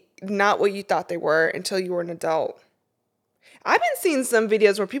completely not what you thought they were until you were an adult. I've been seeing some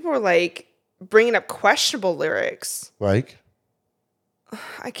videos where people were like bringing up questionable lyrics. Like?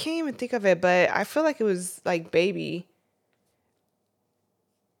 I can't even think of it, but I feel like it was like Baby.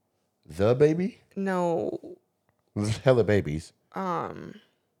 The Baby? No. Hella babies.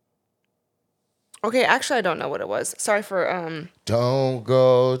 Okay, actually I don't know what it was. Sorry for Don't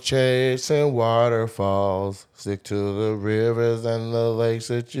go chasing waterfalls. Stick to the rivers and the lakes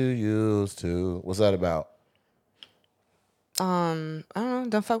that you used to. What's that about? I don't know,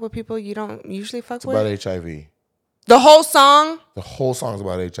 don't fuck with people you don't usually fuck It's with. about HIV. The whole song? The whole song's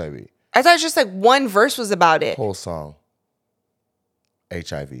about HIV. I thought just like one verse was about it. Whole song.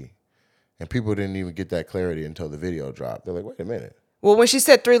 HIV. And people didn't even get that clarity until the video dropped. They're like, wait a minute. Well, when she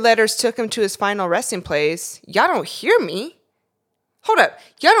said 3 letters took him to his final resting place, y'all don't hear me. Hold up.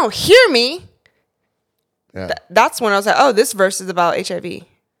 Y'all don't hear me. Yeah. That's when I was like, oh, this verse is about HIV.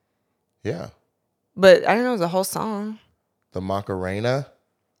 Yeah. But I didn't know it was a whole song. The Macarena.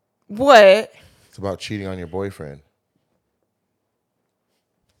 What? It's about cheating on your boyfriend.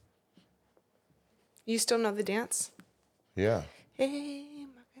 You still know the dance? Yeah. Hey,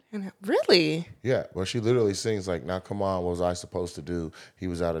 Macarena. Really? Yeah. Well, she literally sings like, now come on, what was I supposed to do? He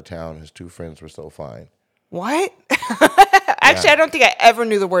was out of town. His 2 friends were so fine. What? Actually, I don't think I ever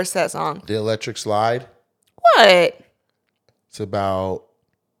knew the words to that song. The Electric Slide. What? It's about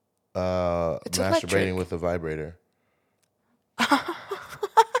It's masturbating electric. with a vibrator.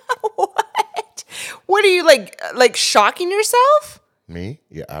 What? What are you like shocking yourself? Me?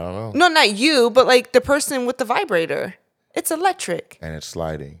 Yeah, I don't know. No, not you, but like the person with the vibrator. It's electric. And it's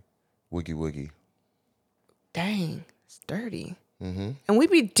sliding. Woogie woogie. Dang, it's dirty. Mm-hmm. And we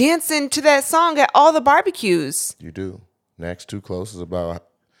be dancing to that song at all the barbecues. You do. Next Too Close is about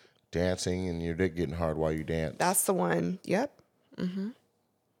dancing and your dick getting hard while you dance. That's the one. Yep. Mm-hmm.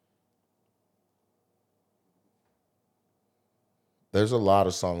 There's a lot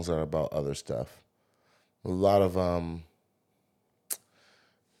of songs that are about other stuff. A lot of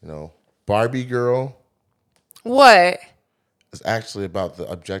Barbie Girl What? is actually about the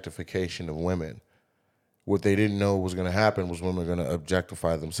objectification of women. What they didn't know was going to happen was women were going to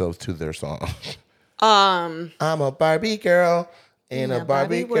objectify themselves to their song. I'm a Barbie girl in a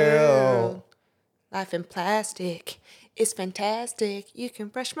Barbie girl. World. Life in plastic. It's fantastic. You can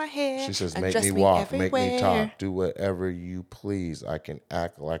brush my hair. She says, make undress me walk, make me everywhere." talk, do whatever you please. I can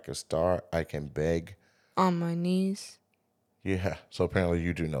act like a star. I can beg. On my knees. Yeah. So apparently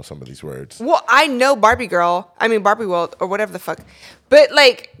you do know some of these words. Well, I know Barbie Girl. I mean Barbie World or whatever the fuck. But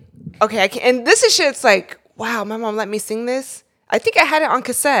like, okay, I can. And this is shit. It's like, wow, my mom let me sing this. I think I had it on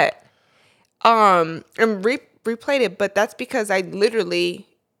cassette. And replayed it, but that's because I literally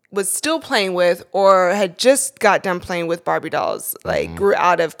was still playing with or had just got done playing with Barbie dolls. Like grew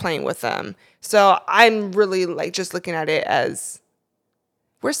out of playing with them. So I'm really like just looking at it as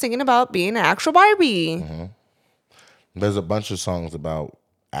we're singing about being an actual Barbie. Mm-hmm. There's a bunch of songs about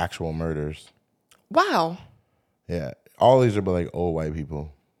actual murders. Wow. Yeah. All these are about like old white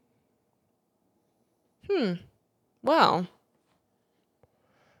people. Wow.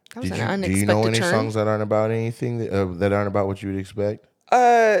 That was an Do unexpected you know any turn. songs that aren't about anything that aren't about what you would expect?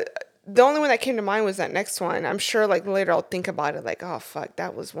 The only one that came to mind was that next one. I'm sure like later I'll think about it like, oh fuck,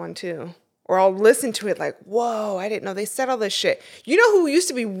 that was one too. Or I'll listen to it like, whoa, I didn't know they said all this shit. You know who used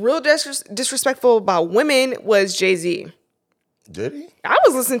to be real disrespectful about women was Jay-Z. Did he? I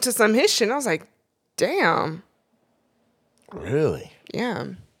was listening to some of his shit and I was like, damn. Really? Yeah.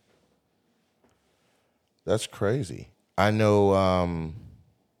 That's crazy. I know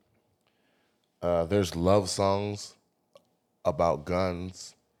there's love songs about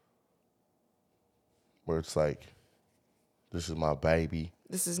guns where it's like, this is my baby.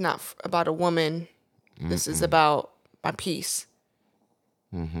 This is not about a woman. This is about my peace.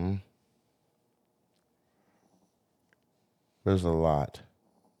 Mm-hmm. There's a lot.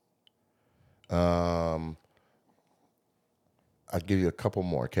 I'll give you a couple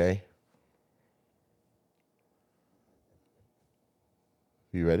more, okay?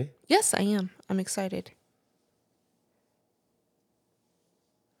 You ready? Yes, I am. I'm excited.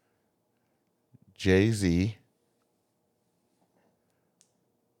 Jay-Z,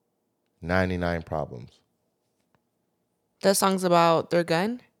 99 Problems. That song's about their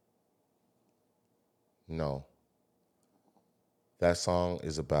gun? No. That song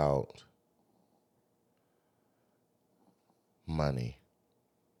is about money.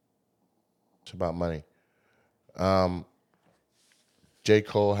 It's about money. J.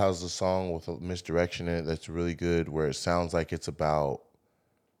 Cole has a song with a misdirection in it that's really good where it sounds like it's about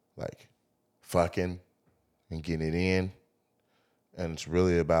like fucking and getting it in. And it's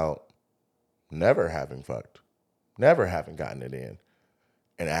really about never having fucked, never having gotten it in,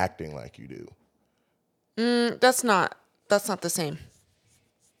 and acting like you do. That's not the same.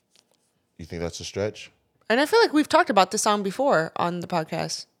 You think that's a stretch? And I feel like we've talked about this song before on the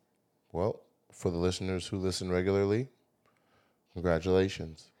podcast. Well, for the listeners who listen regularly,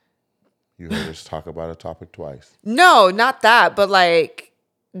 congratulations. You heard us talk about a topic twice. No, not that, but like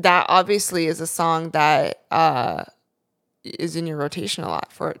that obviously is a song that is in your rotation a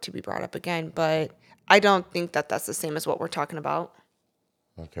lot for it to be brought up again. But I don't think that that's the same as what we're talking about.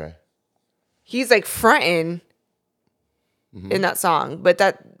 Okay. He's like fronting in that song, but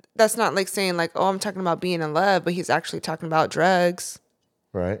that's not like saying like, oh, I'm talking about being in love, but he's actually talking about drugs.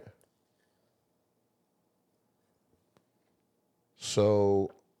 Right.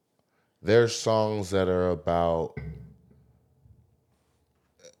 So there's songs that are about.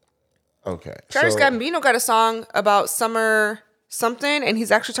 Okay. Travis so, Gambino got a song about summer something, and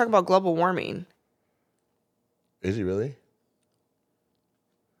he's actually talking about global warming. Is he really?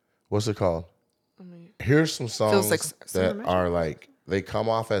 What's it called? Here's some songs like that Summer are like, they come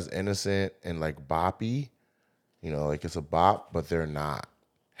off as innocent and like boppy. You know, like it's a bop, but they're not.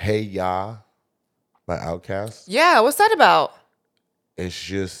 Hey Ya by Outkast. Yeah, what's that about? It's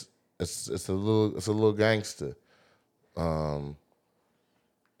just it's a little gangster.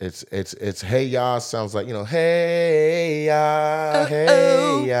 It's Hey Ya sounds like, you know, hey ya,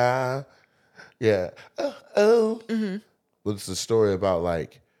 hey ya. Yeah. Oh. Mm-hmm. But it's a story about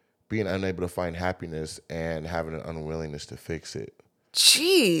like being unable to find happiness and having an unwillingness to fix it.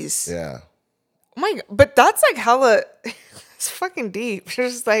 Jeez. Yeah. Oh my, but that's like hella, it's fucking deep.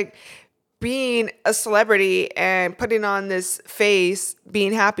 Just like being a celebrity and putting on this face,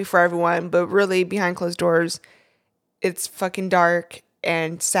 being happy for everyone, but really behind closed doors, it's fucking dark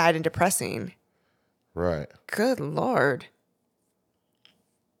and sad and depressing. Right. Good Lord.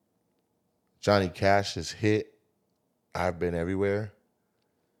 Johnny Cash's hit, I've Been Everywhere.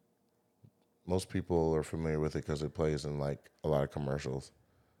 Most people are familiar with it because it plays in like a lot of commercials.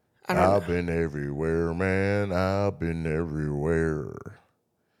 I've been everywhere, man. I've been everywhere.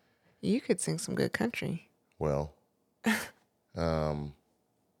 You could sing some good country. Well,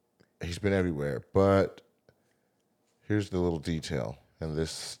 he's been everywhere. But here's the little detail. And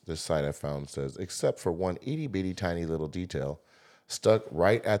this site I found says, except for one itty bitty tiny little detail, stuck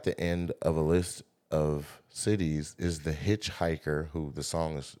right at the end of a list of cities is the hitchhiker, who the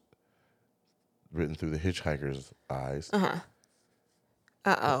song is written through the hitchhiker's eyes.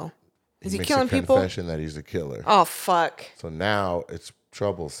 Uh-oh. Is he makes killing a people? confession that he's a killer. Oh, fuck. So now it's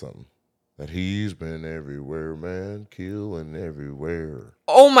troublesome that he's been everywhere, man, killing everywhere.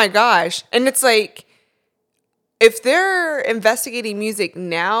 Oh my gosh. And it's like, if they're investigating music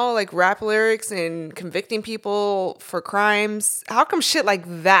now, like rap lyrics and convicting people for crimes, how come shit like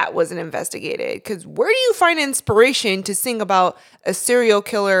that wasn't investigated? Because where do you find inspiration to sing about a serial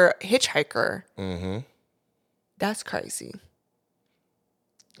killer hitchhiker? Mm-hmm. That's crazy.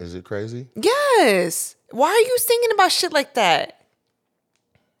 Is it crazy? Yes. Why are you singing about shit like that?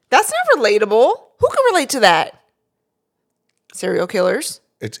 That's not relatable. Who can relate to that? Serial killers.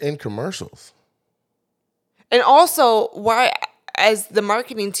 It's in commercials. And also, why, as the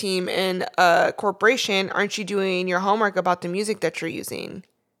marketing team in a corporation, aren't you doing your homework about the music that you're using?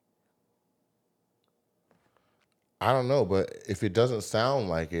 I don't know, but if it doesn't sound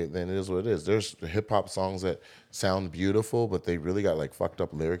like it, then it is what it is. There's hip hop songs that sound beautiful, but they really got like fucked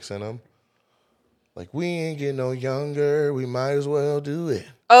up lyrics in them. Like, we ain't getting no younger, we might as well do it.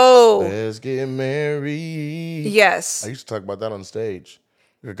 Oh. Let's get married. Yes. I used to talk about that on stage.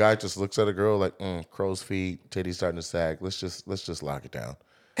 A guy just looks at a girl like, crow's feet, titties starting to sag. Let's just lock it down.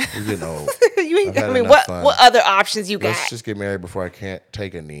 We're getting old. You ain't, I've had I mean, enough fun. what other options you got? Let's just get married before I can't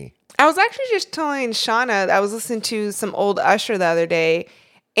take a knee. I was actually just telling Shauna, I was listening to some old Usher the other day,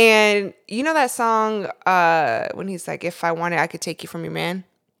 and you know that song when he's like, if I wanted, I could take you from your man?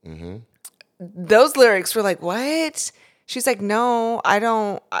 Mm-hmm. Those lyrics were like, what? She's like, no, I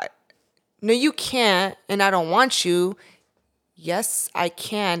don't. No, you can't, and I don't want you. Yes, I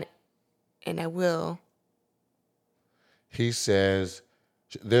can, and I will. He says,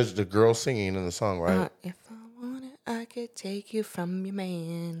 there's the girl singing in the song, right? If I wanted, I could take you from your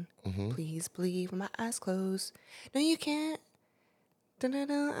man. Mm-hmm. Please believe with my eyes closed. No, you can't.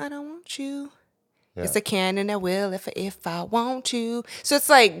 Dun-dun-dun, I don't want you. Yeah. Yes, I can and I will if I want to. So it's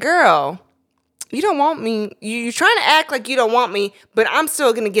like, girl, you don't want me. You're trying to act like you don't want me, but I'm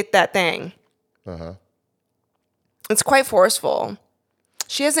still going to get that thing. Uh-huh. It's quite forceful.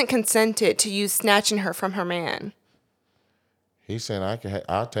 She hasn't consented to you snatching her from her man. He's saying,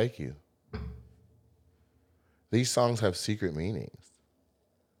 I'll take you. These songs have secret meanings.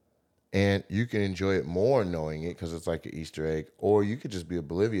 And you can enjoy it more knowing it because it's like an Easter egg, or you could just be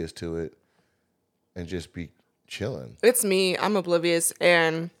oblivious to it and just be chilling. It's me. I'm oblivious,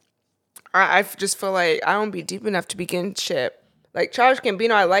 and I just feel like I don't be deep enough to begin shit. Like Childish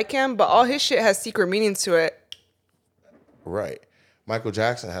Gambino, I like him, but all his shit has secret meanings to it. Right. Michael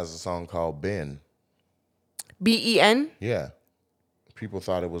Jackson has a song called Ben. Ben? Yeah. People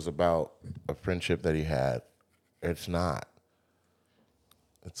thought it was about a friendship that he had. It's not.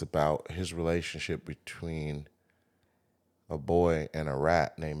 It's about his relationship between a boy and a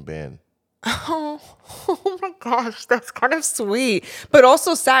rat named Ben. Oh my gosh, that's kind of sweet, but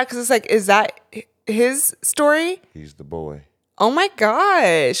also sad because it's like, is that his story? He's the boy. Oh my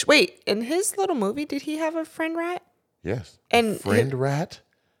gosh! Wait, in his little movie, did he have a friend rat? Yes. And friend rat?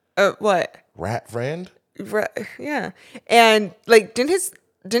 What? Rat friend? Yeah, and like,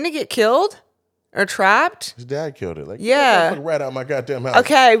 didn't it get killed or trapped? His dad killed it. Like, yeah, get that rat out of my goddamn house.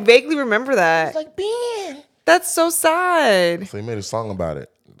 Okay, I vaguely remember that. It's like Ben. That's so sad. So he made a song about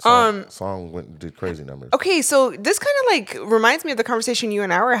it. Song went and did crazy numbers. Okay, so this kind of like reminds me of the conversation you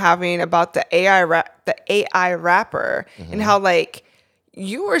and I were having about the AI rapper, and how like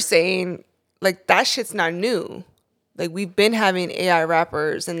you were saying like that shit's not new. Like we've been having AI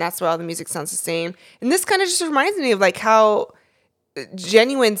rappers, and that's why all the music sounds the same. And this kind of just reminds me of like how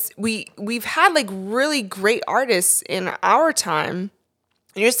genuine we've had like really great artists in our time,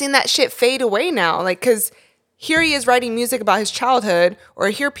 and you're seeing that shit fade away now. Like because here he is writing music about his childhood, or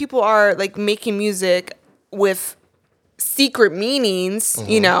here people are like making music with secret meanings,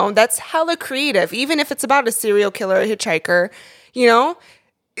 that's hella creative. Even if it's about a serial killer, a hitchhiker,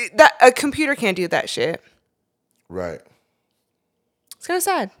 that a computer can't do that shit. Right. It's kind of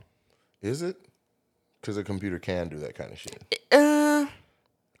sad. Is it? Because a computer can do that kind of shit.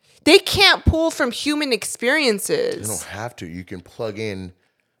 They can't pull from human experiences. You don't have to. You can plug in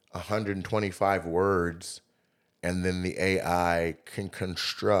 125 words, and then the AI can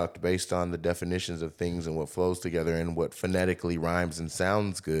construct based on the definitions of things and what flows together and what phonetically rhymes and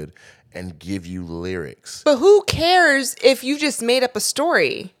sounds good, and give you lyrics. But who cares if you just made up a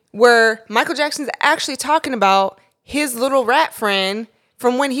story where Michael Jackson's actually talking about his little rat friend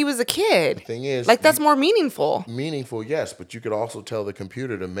from when he was a kid? The thing is, like, that's more meaningful. Meaningful, yes, but you could also tell the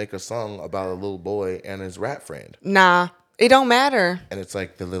computer to make a song about a little boy and his rat friend. Nah, it don't matter. And it's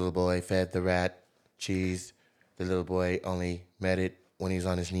like the little boy fed the rat cheese. The little boy only met it when he's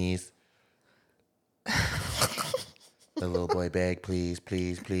on his knees. The little boy begged, please,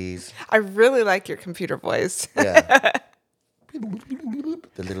 please, please. I really like your computer voice. Yeah.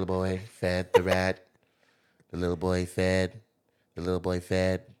 The little boy fed the rat. The little boy fed. The little boy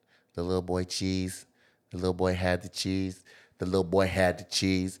fed. The little boy cheese. The little boy had the cheese. The little boy had the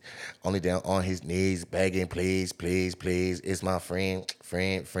cheese. Only down on his knees, begging, please, please, please. It's my friend,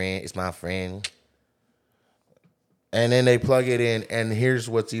 friend, friend. It's my friend. And then they plug it in, and here's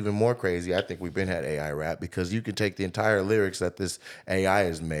what's even more crazy. I think we've been had AI rap, because you can take the entire lyrics that this AI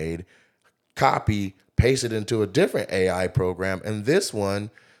has made, copy, paste it into a different AI program, and this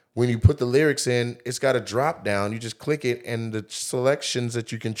one, when you put the lyrics in, it's got a drop down. You just click it, and the selections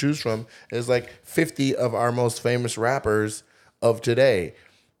that you can choose from is like 50 of our most famous rappers of today.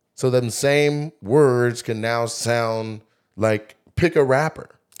 So them same words can now sound like, pick a rapper.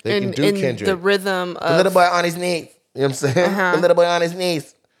 They can do Kendrick. The rhythm of... The little boy on his knees. You know what I'm saying? The little boy on his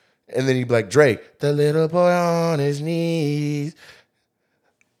knees. And then he'd be like, Drake, the little boy on his knees.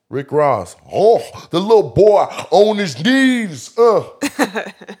 Rick Ross, oh, the little boy on his knees. No.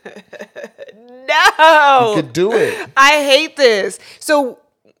 You could do it. I hate this. So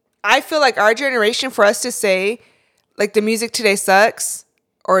I feel like our generation, for us to say, like, the music today sucks,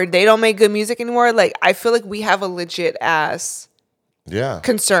 or they don't make good music anymore, like, I feel like we have a legit ass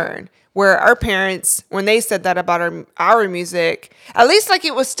concern. Where our parents, when they said that about our music, at least like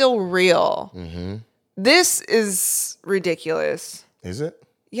it was still real. Mm-hmm. This is ridiculous. Is it?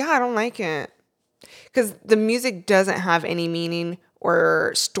 Yeah, I don't like it. Because the music doesn't have any meaning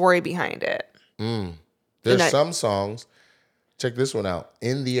or story behind it. There's some songs. Check this one out.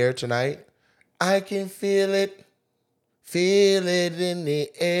 In the Air Tonight. I can feel it. Feel it in the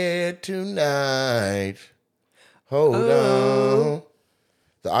air tonight. Hold on.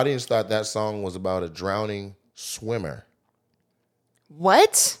 The audience thought that song was about a drowning swimmer.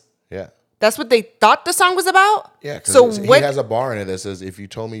 What? Yeah. That's what they thought the song was about? Yeah, because he has a bar in it that says, if you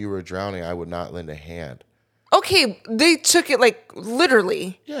told me you were drowning, I would not lend a hand. Okay, they took it like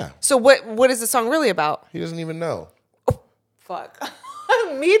literally. Yeah. So what is the song really about? He doesn't even know. Oh, fuck.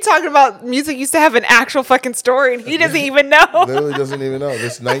 Me talking about music used to have an actual fucking story, and he doesn't even know. Literally doesn't even know.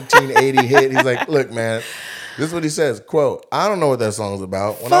 This 1980 hit, he's like, look, man, this is what he says, quote, I don't know what that song's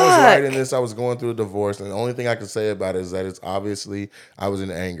about. When I was writing this, I was going through a divorce, and the only thing I can say about it is that it's obviously, I was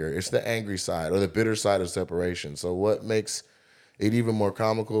in anger. It's the angry side or the bitter side of separation. So what makes it even more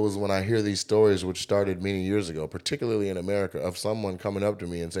comical is when I hear these stories, which started many years ago, particularly in America, of someone coming up to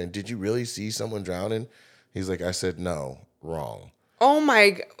me and saying, did you really see someone drowning? He's like, I said, no, wrong. Oh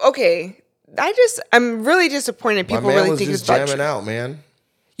my, okay. I'm really disappointed people really think it's just jamming out, man.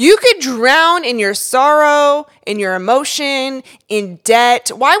 You could drown in your sorrow, in your emotion, in debt.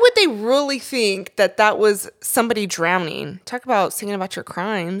 Why would they really think that that was somebody drowning? Talk about singing about your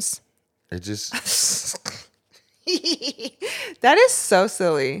crimes. It just... That is so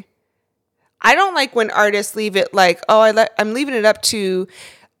silly. I don't like when artists leave it like, oh, I'm leaving it up to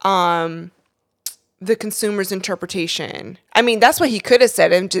the consumer's interpretation. I mean, that's what he could have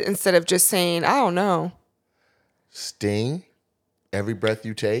said instead of just saying, I don't know. Sting, Every Breath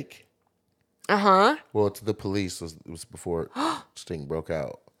You Take. Uh-huh. Well, it's The Police. It was before Sting broke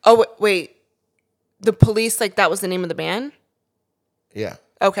out. Oh, wait. The Police, like that was the name of the band? Yeah.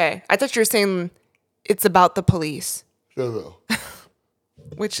 Okay. I thought you were saying it's about the police. No.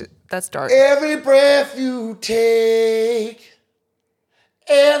 Which, that's dark. Every breath you take,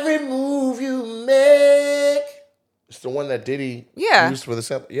 every move you make. It's the one that Diddy used for the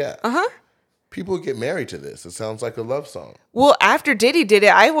sample. Yeah. Uh-huh. People get married to this. It sounds like a love song. Well, after Diddy did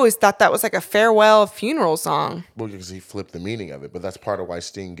it, I always thought that was like a farewell funeral song. Well, because he flipped the meaning of it. But that's part of why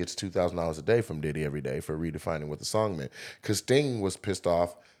Sting gets $2,000 a day from Diddy every day for redefining what the song meant. Because Sting was pissed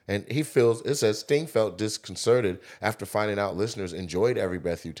off, and it says Sting felt disconcerted after finding out listeners enjoyed Every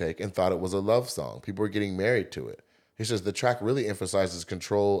Breath You Take and thought it was a love song. People were getting married to it. He says the track really emphasizes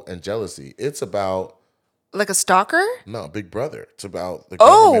control and jealousy. It's about... Like a stalker? No, Big Brother. It's about the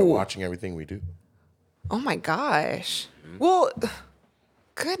government watching everything we do. Oh my gosh. Well,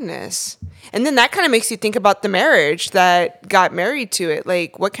 goodness. And then that kind of makes you think about the marriage that got married to it.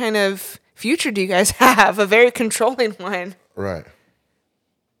 Like, what kind of future do you guys have? A very controlling one. Right.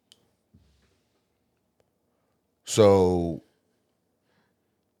 So,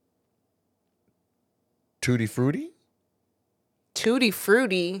 Tutti Frutti? Tutti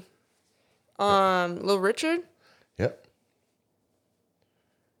Frutti. Little Richard? Yep.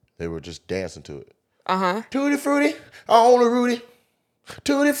 They were just dancing to it. Uh-huh. Tutti Frutti, only Rudy.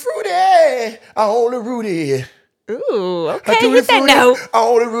 Tutti Frutti, only Rudy. Ooh, okay. Tutti Hit that Frutti, note.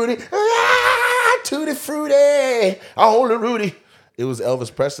 only Rudy. Tutti Frutti, only Rudy. It was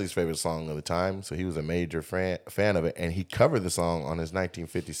Elvis Presley's favorite song of the time, so he was a major fan of it, and he covered the song on his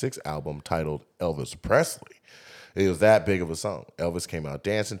 1956 album titled Elvis Presley. It was that big of a song. Elvis came out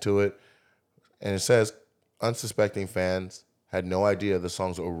dancing to it, and it says unsuspecting fans had no idea the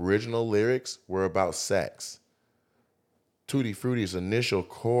song's original lyrics were about sex. Tutti Frutti's initial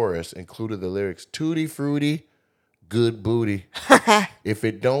chorus included the lyrics, Tutti Frutti, good booty. If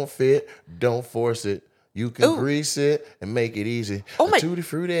it don't fit, don't force it. You can grease it and make it easy. Oh my- Tutti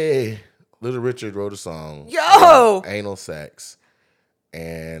Frutti. Little Richard wrote a song. Yo! about anal sex.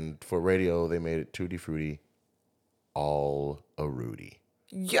 And for radio, they made it Tutti Frutti, all a Rudy.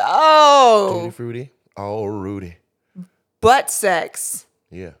 Tutti Yo! Frutti, all Rudy. Butt sex.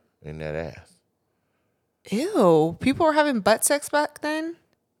 Yeah, in that ass. Ew. People were having butt sex back then?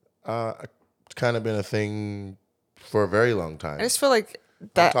 It's kind of been a thing for a very long time. I just feel like I'm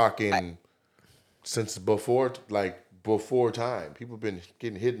that. talking since before time. People have been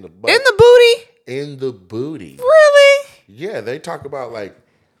getting hit in the butt. In the booty? In the booty. Really? Yeah, they talk about like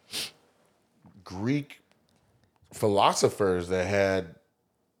Greek philosophers that had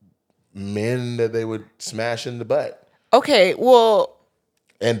men that they would smash in the butt. Okay, well,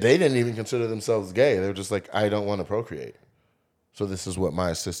 And they didn't even consider themselves gay. They were just like, I don't want to procreate. So this is what my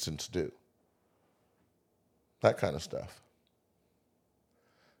assistants do. That kind of stuff.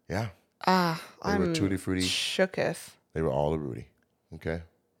 Yeah. They were I'm Tutti Frutti. shooketh. They were all a Rudy. Okay.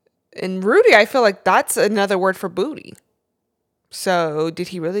 And Rudy, I feel like that's another word for booty. So did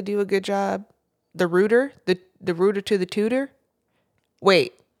he really do a good job? The rooter? The rooter to the tutor?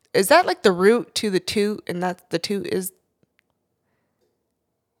 Wait, is that like the root to the toot and that's the toot is...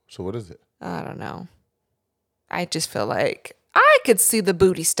 So what is it? I don't know. I just feel like I could see the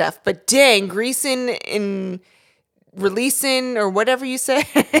booty stuff, but dang, greasing and releasing or whatever you say.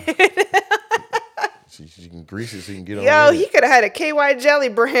 So you can grease it so you can get on Yo, the he could have had a KY jelly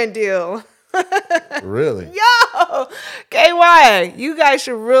brand deal. Really? Yo, KY, you guys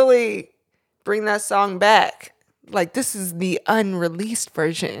should really bring that song back. Like, this is the unreleased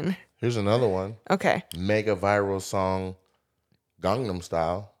version. Here's another one. Okay. Mega viral song, Gangnam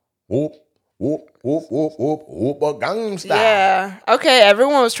Style. Whoop, whoop, whoop, whoop, whoop, whoop, Gangnam Style. Yeah. Okay,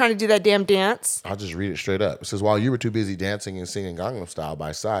 everyone was trying to do that damn dance. I'll just read it straight up. It says, while you were too busy dancing and singing Gangnam Style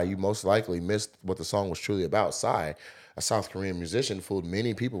by Psy, you most likely missed what the song was truly about. Psy, a South Korean musician, fooled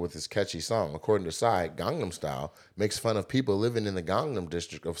many people with his catchy song. According to Psy, Gangnam Style makes fun of people living in the Gangnam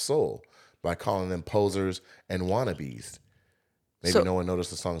district of Seoul by calling them posers and wannabes. Maybe no one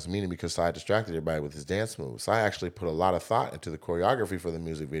noticed the song's meaning because Psy distracted everybody with his dance moves. Psy actually put a lot of thought into the choreography for the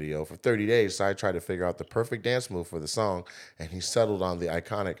music video. For 30 days, Psy tried to figure out the perfect dance move for the song, and he settled on the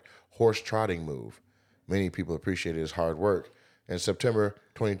iconic horse trotting move. Many people appreciated his hard work. In September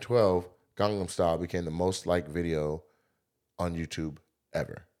 2012, Gangnam Style became the most liked video on YouTube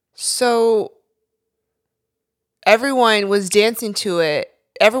ever. So everyone was dancing to it.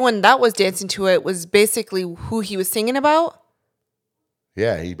 Everyone that was dancing to it was basically who he was singing about?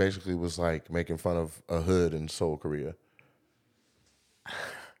 Yeah, he basically was like making fun of a hood in Seoul, Korea.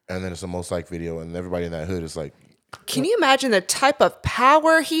 And then it's the most liked video, and everybody in that hood is like, Can you imagine the type of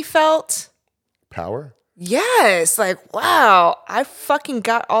power he felt? power? Yes. Like, wow, I fucking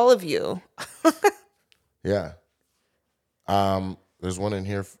got all of you. Yeah. There's one in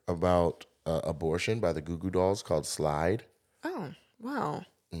here about abortion by the Goo Goo Dolls called Slide. Oh, wow.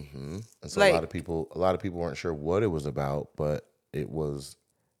 And so Like- a lot of people weren't sure what it was about, but it was,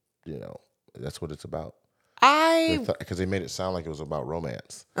 that's what it's about. I Because they made it sound like it was about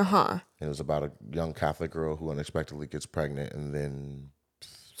romance. Uh-huh. And it was about a young Catholic girl who unexpectedly gets pregnant and then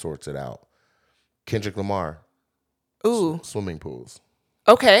sorts it out. Kendrick Lamar. Ooh. Swimming pools.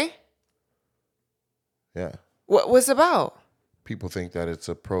 Okay. Yeah. What was it about? People think that it's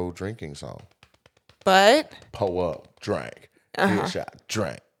a pro-drinking song. But Pull up, drink. Get a shot,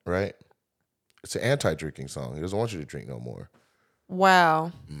 drink. Right? It's an anti-drinking song. He doesn't want you to drink no more.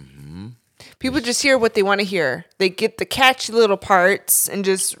 wow. People just hear what they want to hear. They get the catchy little parts and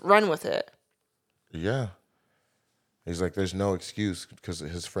just run with it. Yeah. He's like, there's no excuse because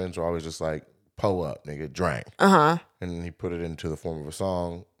his friends are always just like, pull up, nigga, drink. Uh-huh. And then he put it into the form of a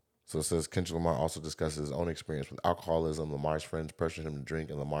song. So it says Kendrick Lamar also discusses his own experience with alcoholism. Lamar's friends pressured him to drink,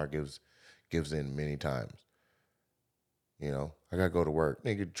 and Lamar gives in many times. You know, I gotta go to work,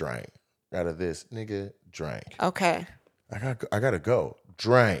 nigga, drink. Out of this, nigga, drink. Okay. I gotta go,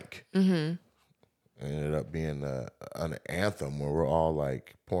 drink. Mm-hmm. It ended up being an anthem where we're all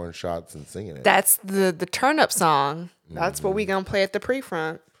like pouring shots and singing it. That's the turn up song. That's what we gonna play at the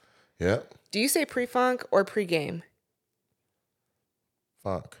pre-front. Yep. Do you say pre-funk or pre-game?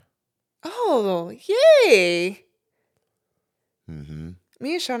 Funk. Oh, yay. Mm-hmm.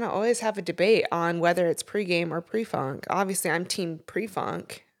 Me and Shauna always have a debate on whether it's pre-game or pre-funk. Obviously, I'm team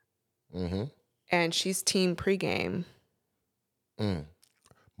pre-funk. Mm-hmm. And she's team pre-game.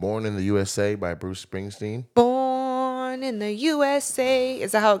 Born in the USA by Bruce Springsteen. Born in the USA.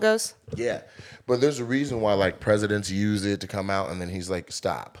 Is that how it goes? Yeah. But there's a reason why like presidents use it to come out and then he's like,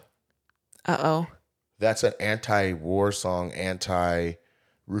 stop. Uh-oh. That's an anti-war song,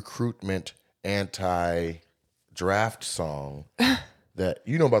 anti-recruitment, anti-draft song. That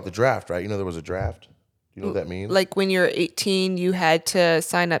you know about the draft, right? You know there was a draft. You know what that means? Like when you're 18, you had to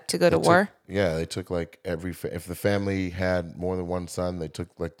sign up to go to war? Yeah, they took like if the family had more than one son, they took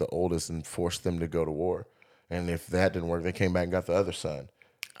like the oldest and forced them to go to war. And if that didn't work, they came back and got the other son.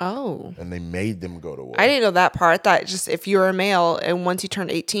 Oh. And they made them go to war. I didn't know that part. I thought just if you were a male and once you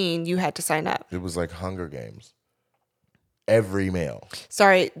turned 18, you had to sign up. It was like Hunger Games. Every male.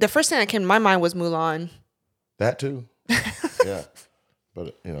 Sorry, the first thing that came to my mind was Mulan. That too. Yeah.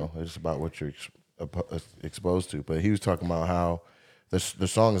 But, you know, it's about what you're exposed to. But he was talking about how the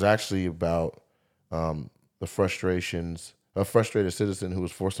song is actually about the frustrations, a frustrated citizen who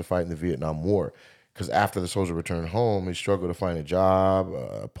was forced to fight in the Vietnam War. Because after the soldier returned home, he struggled to find a job,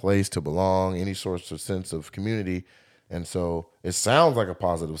 a place to belong, any sort of sense of community. And so it sounds like a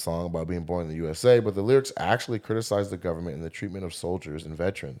positive song about being born in the USA, but the lyrics actually criticize the government and the treatment of soldiers and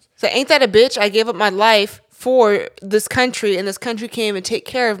veterans. So ain't that a bitch? I gave up my life for this country, and this country came and take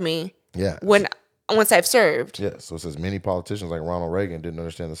care of me. Yeah. Once I've served. Yeah. So it says many politicians like Ronald Reagan didn't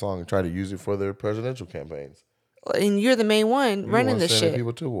understand the song and tried to use it for their presidential campaigns. And you're the main one running this shit.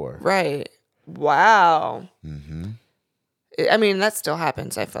 People to war. Right. Wow. Mm-hmm. I mean, that still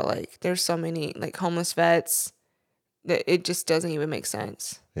happens, I feel like. There's so many, like, homeless vets that it just doesn't even make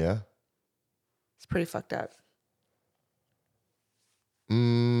sense. Yeah. It's pretty fucked up.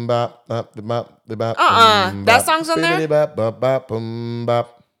 That song's on there?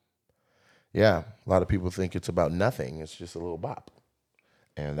 Yeah. A lot of people think it's about nothing. It's just a little bop.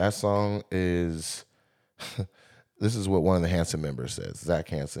 And that song is... This is what one of the Hanson members says, Zach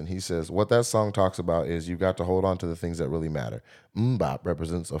Hanson. He says, what that song talks about is you've got to hold on to the things that really matter. Mbop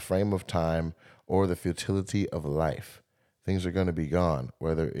represents a frame of time or the futility of life. Things are going to be gone,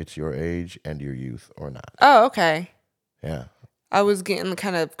 whether it's your age and your youth or not. Oh, okay. Yeah. I was getting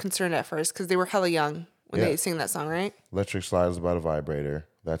kind of concerned at first because they were hella young when they sing that song, right? Electric Slide is about a vibrator.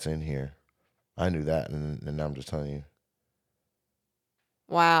 That's in here. I knew that, and now I'm just telling you.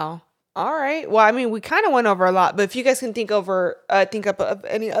 Wow. All right. Well, I mean, we kind of went over a lot, but if you guys can think up of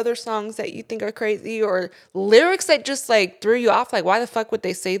any other songs that you think are crazy or lyrics that just like threw you off, like why the fuck would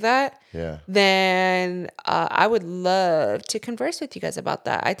they say that? Yeah. Then I would love to converse with you guys about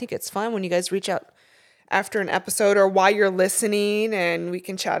that. I think it's fun when you guys reach out after an episode or while you're listening, and we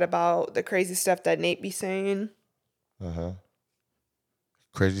can chat about the crazy stuff that Nate be saying.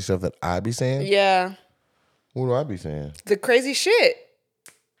 Crazy stuff that I be saying? Yeah. What do I be saying? The crazy shit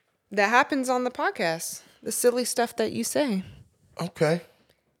that happens on the podcast. The silly stuff that you say. Okay.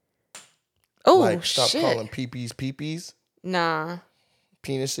 Oh, like, stop shit. calling peepees. Nah.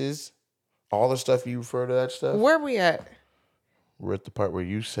 Penises. All the stuff you refer to that stuff. Where we at? We're at the part where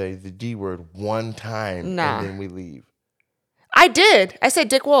you say the D word one time and then we leave. I did. I said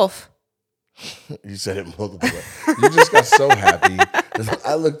Dick Wolf. You said it multiple times. You just got so happy.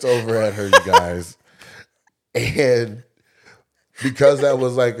 I looked over at her, you guys, and because that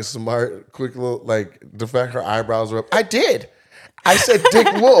was like a smart, quick little, like, the fact her eyebrows were up. I did. I said Dick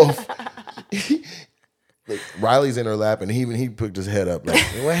Wolf. Riley's in her lap, and he picked his head up like,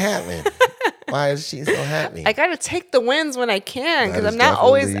 what happened? Why is she so happy? I gotta take the wins when I can because That I'm is not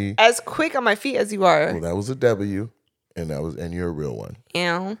always definitely- as quick on my feet as you are. Well, that was a W, and you're a real one.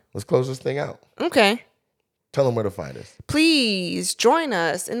 Yeah. Let's close this thing out. Okay. Tell them where to find us. Please join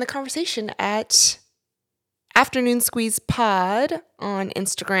us in the conversation at Afternoon Squeeze Pod on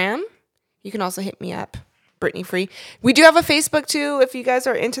Instagram. You can also hit me up, Brittany Free. We do have a Facebook too if you guys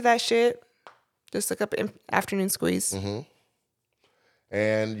are into that shit. Just look up Afternoon Squeeze.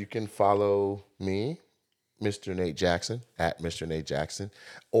 And you can follow me, Mr. Nate Jackson, at Mr. Nate Jackson,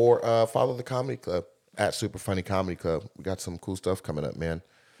 or follow the Comedy Club at Super Funny Comedy Club. We got some cool stuff coming up, man.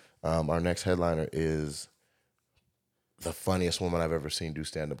 Our next headliner is the funniest woman I've ever seen do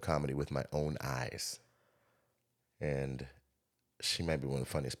stand-up comedy with my own eyes. And she might be one of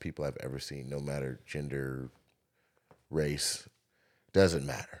the funniest people I've ever seen, no matter gender, race, doesn't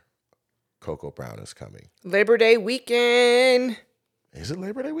matter. Coco Brown is coming. Labor Day weekend. Is it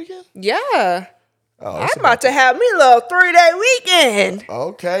Labor Day weekend? Yeah. Oh, I'm about to have me a little 3-day weekend.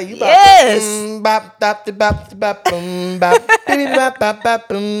 Okay, you about Yes. to bop bop de bop de bop boom bop beep bop bop bop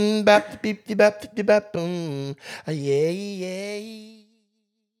boom bop beep de bop de bop boom. Yeah.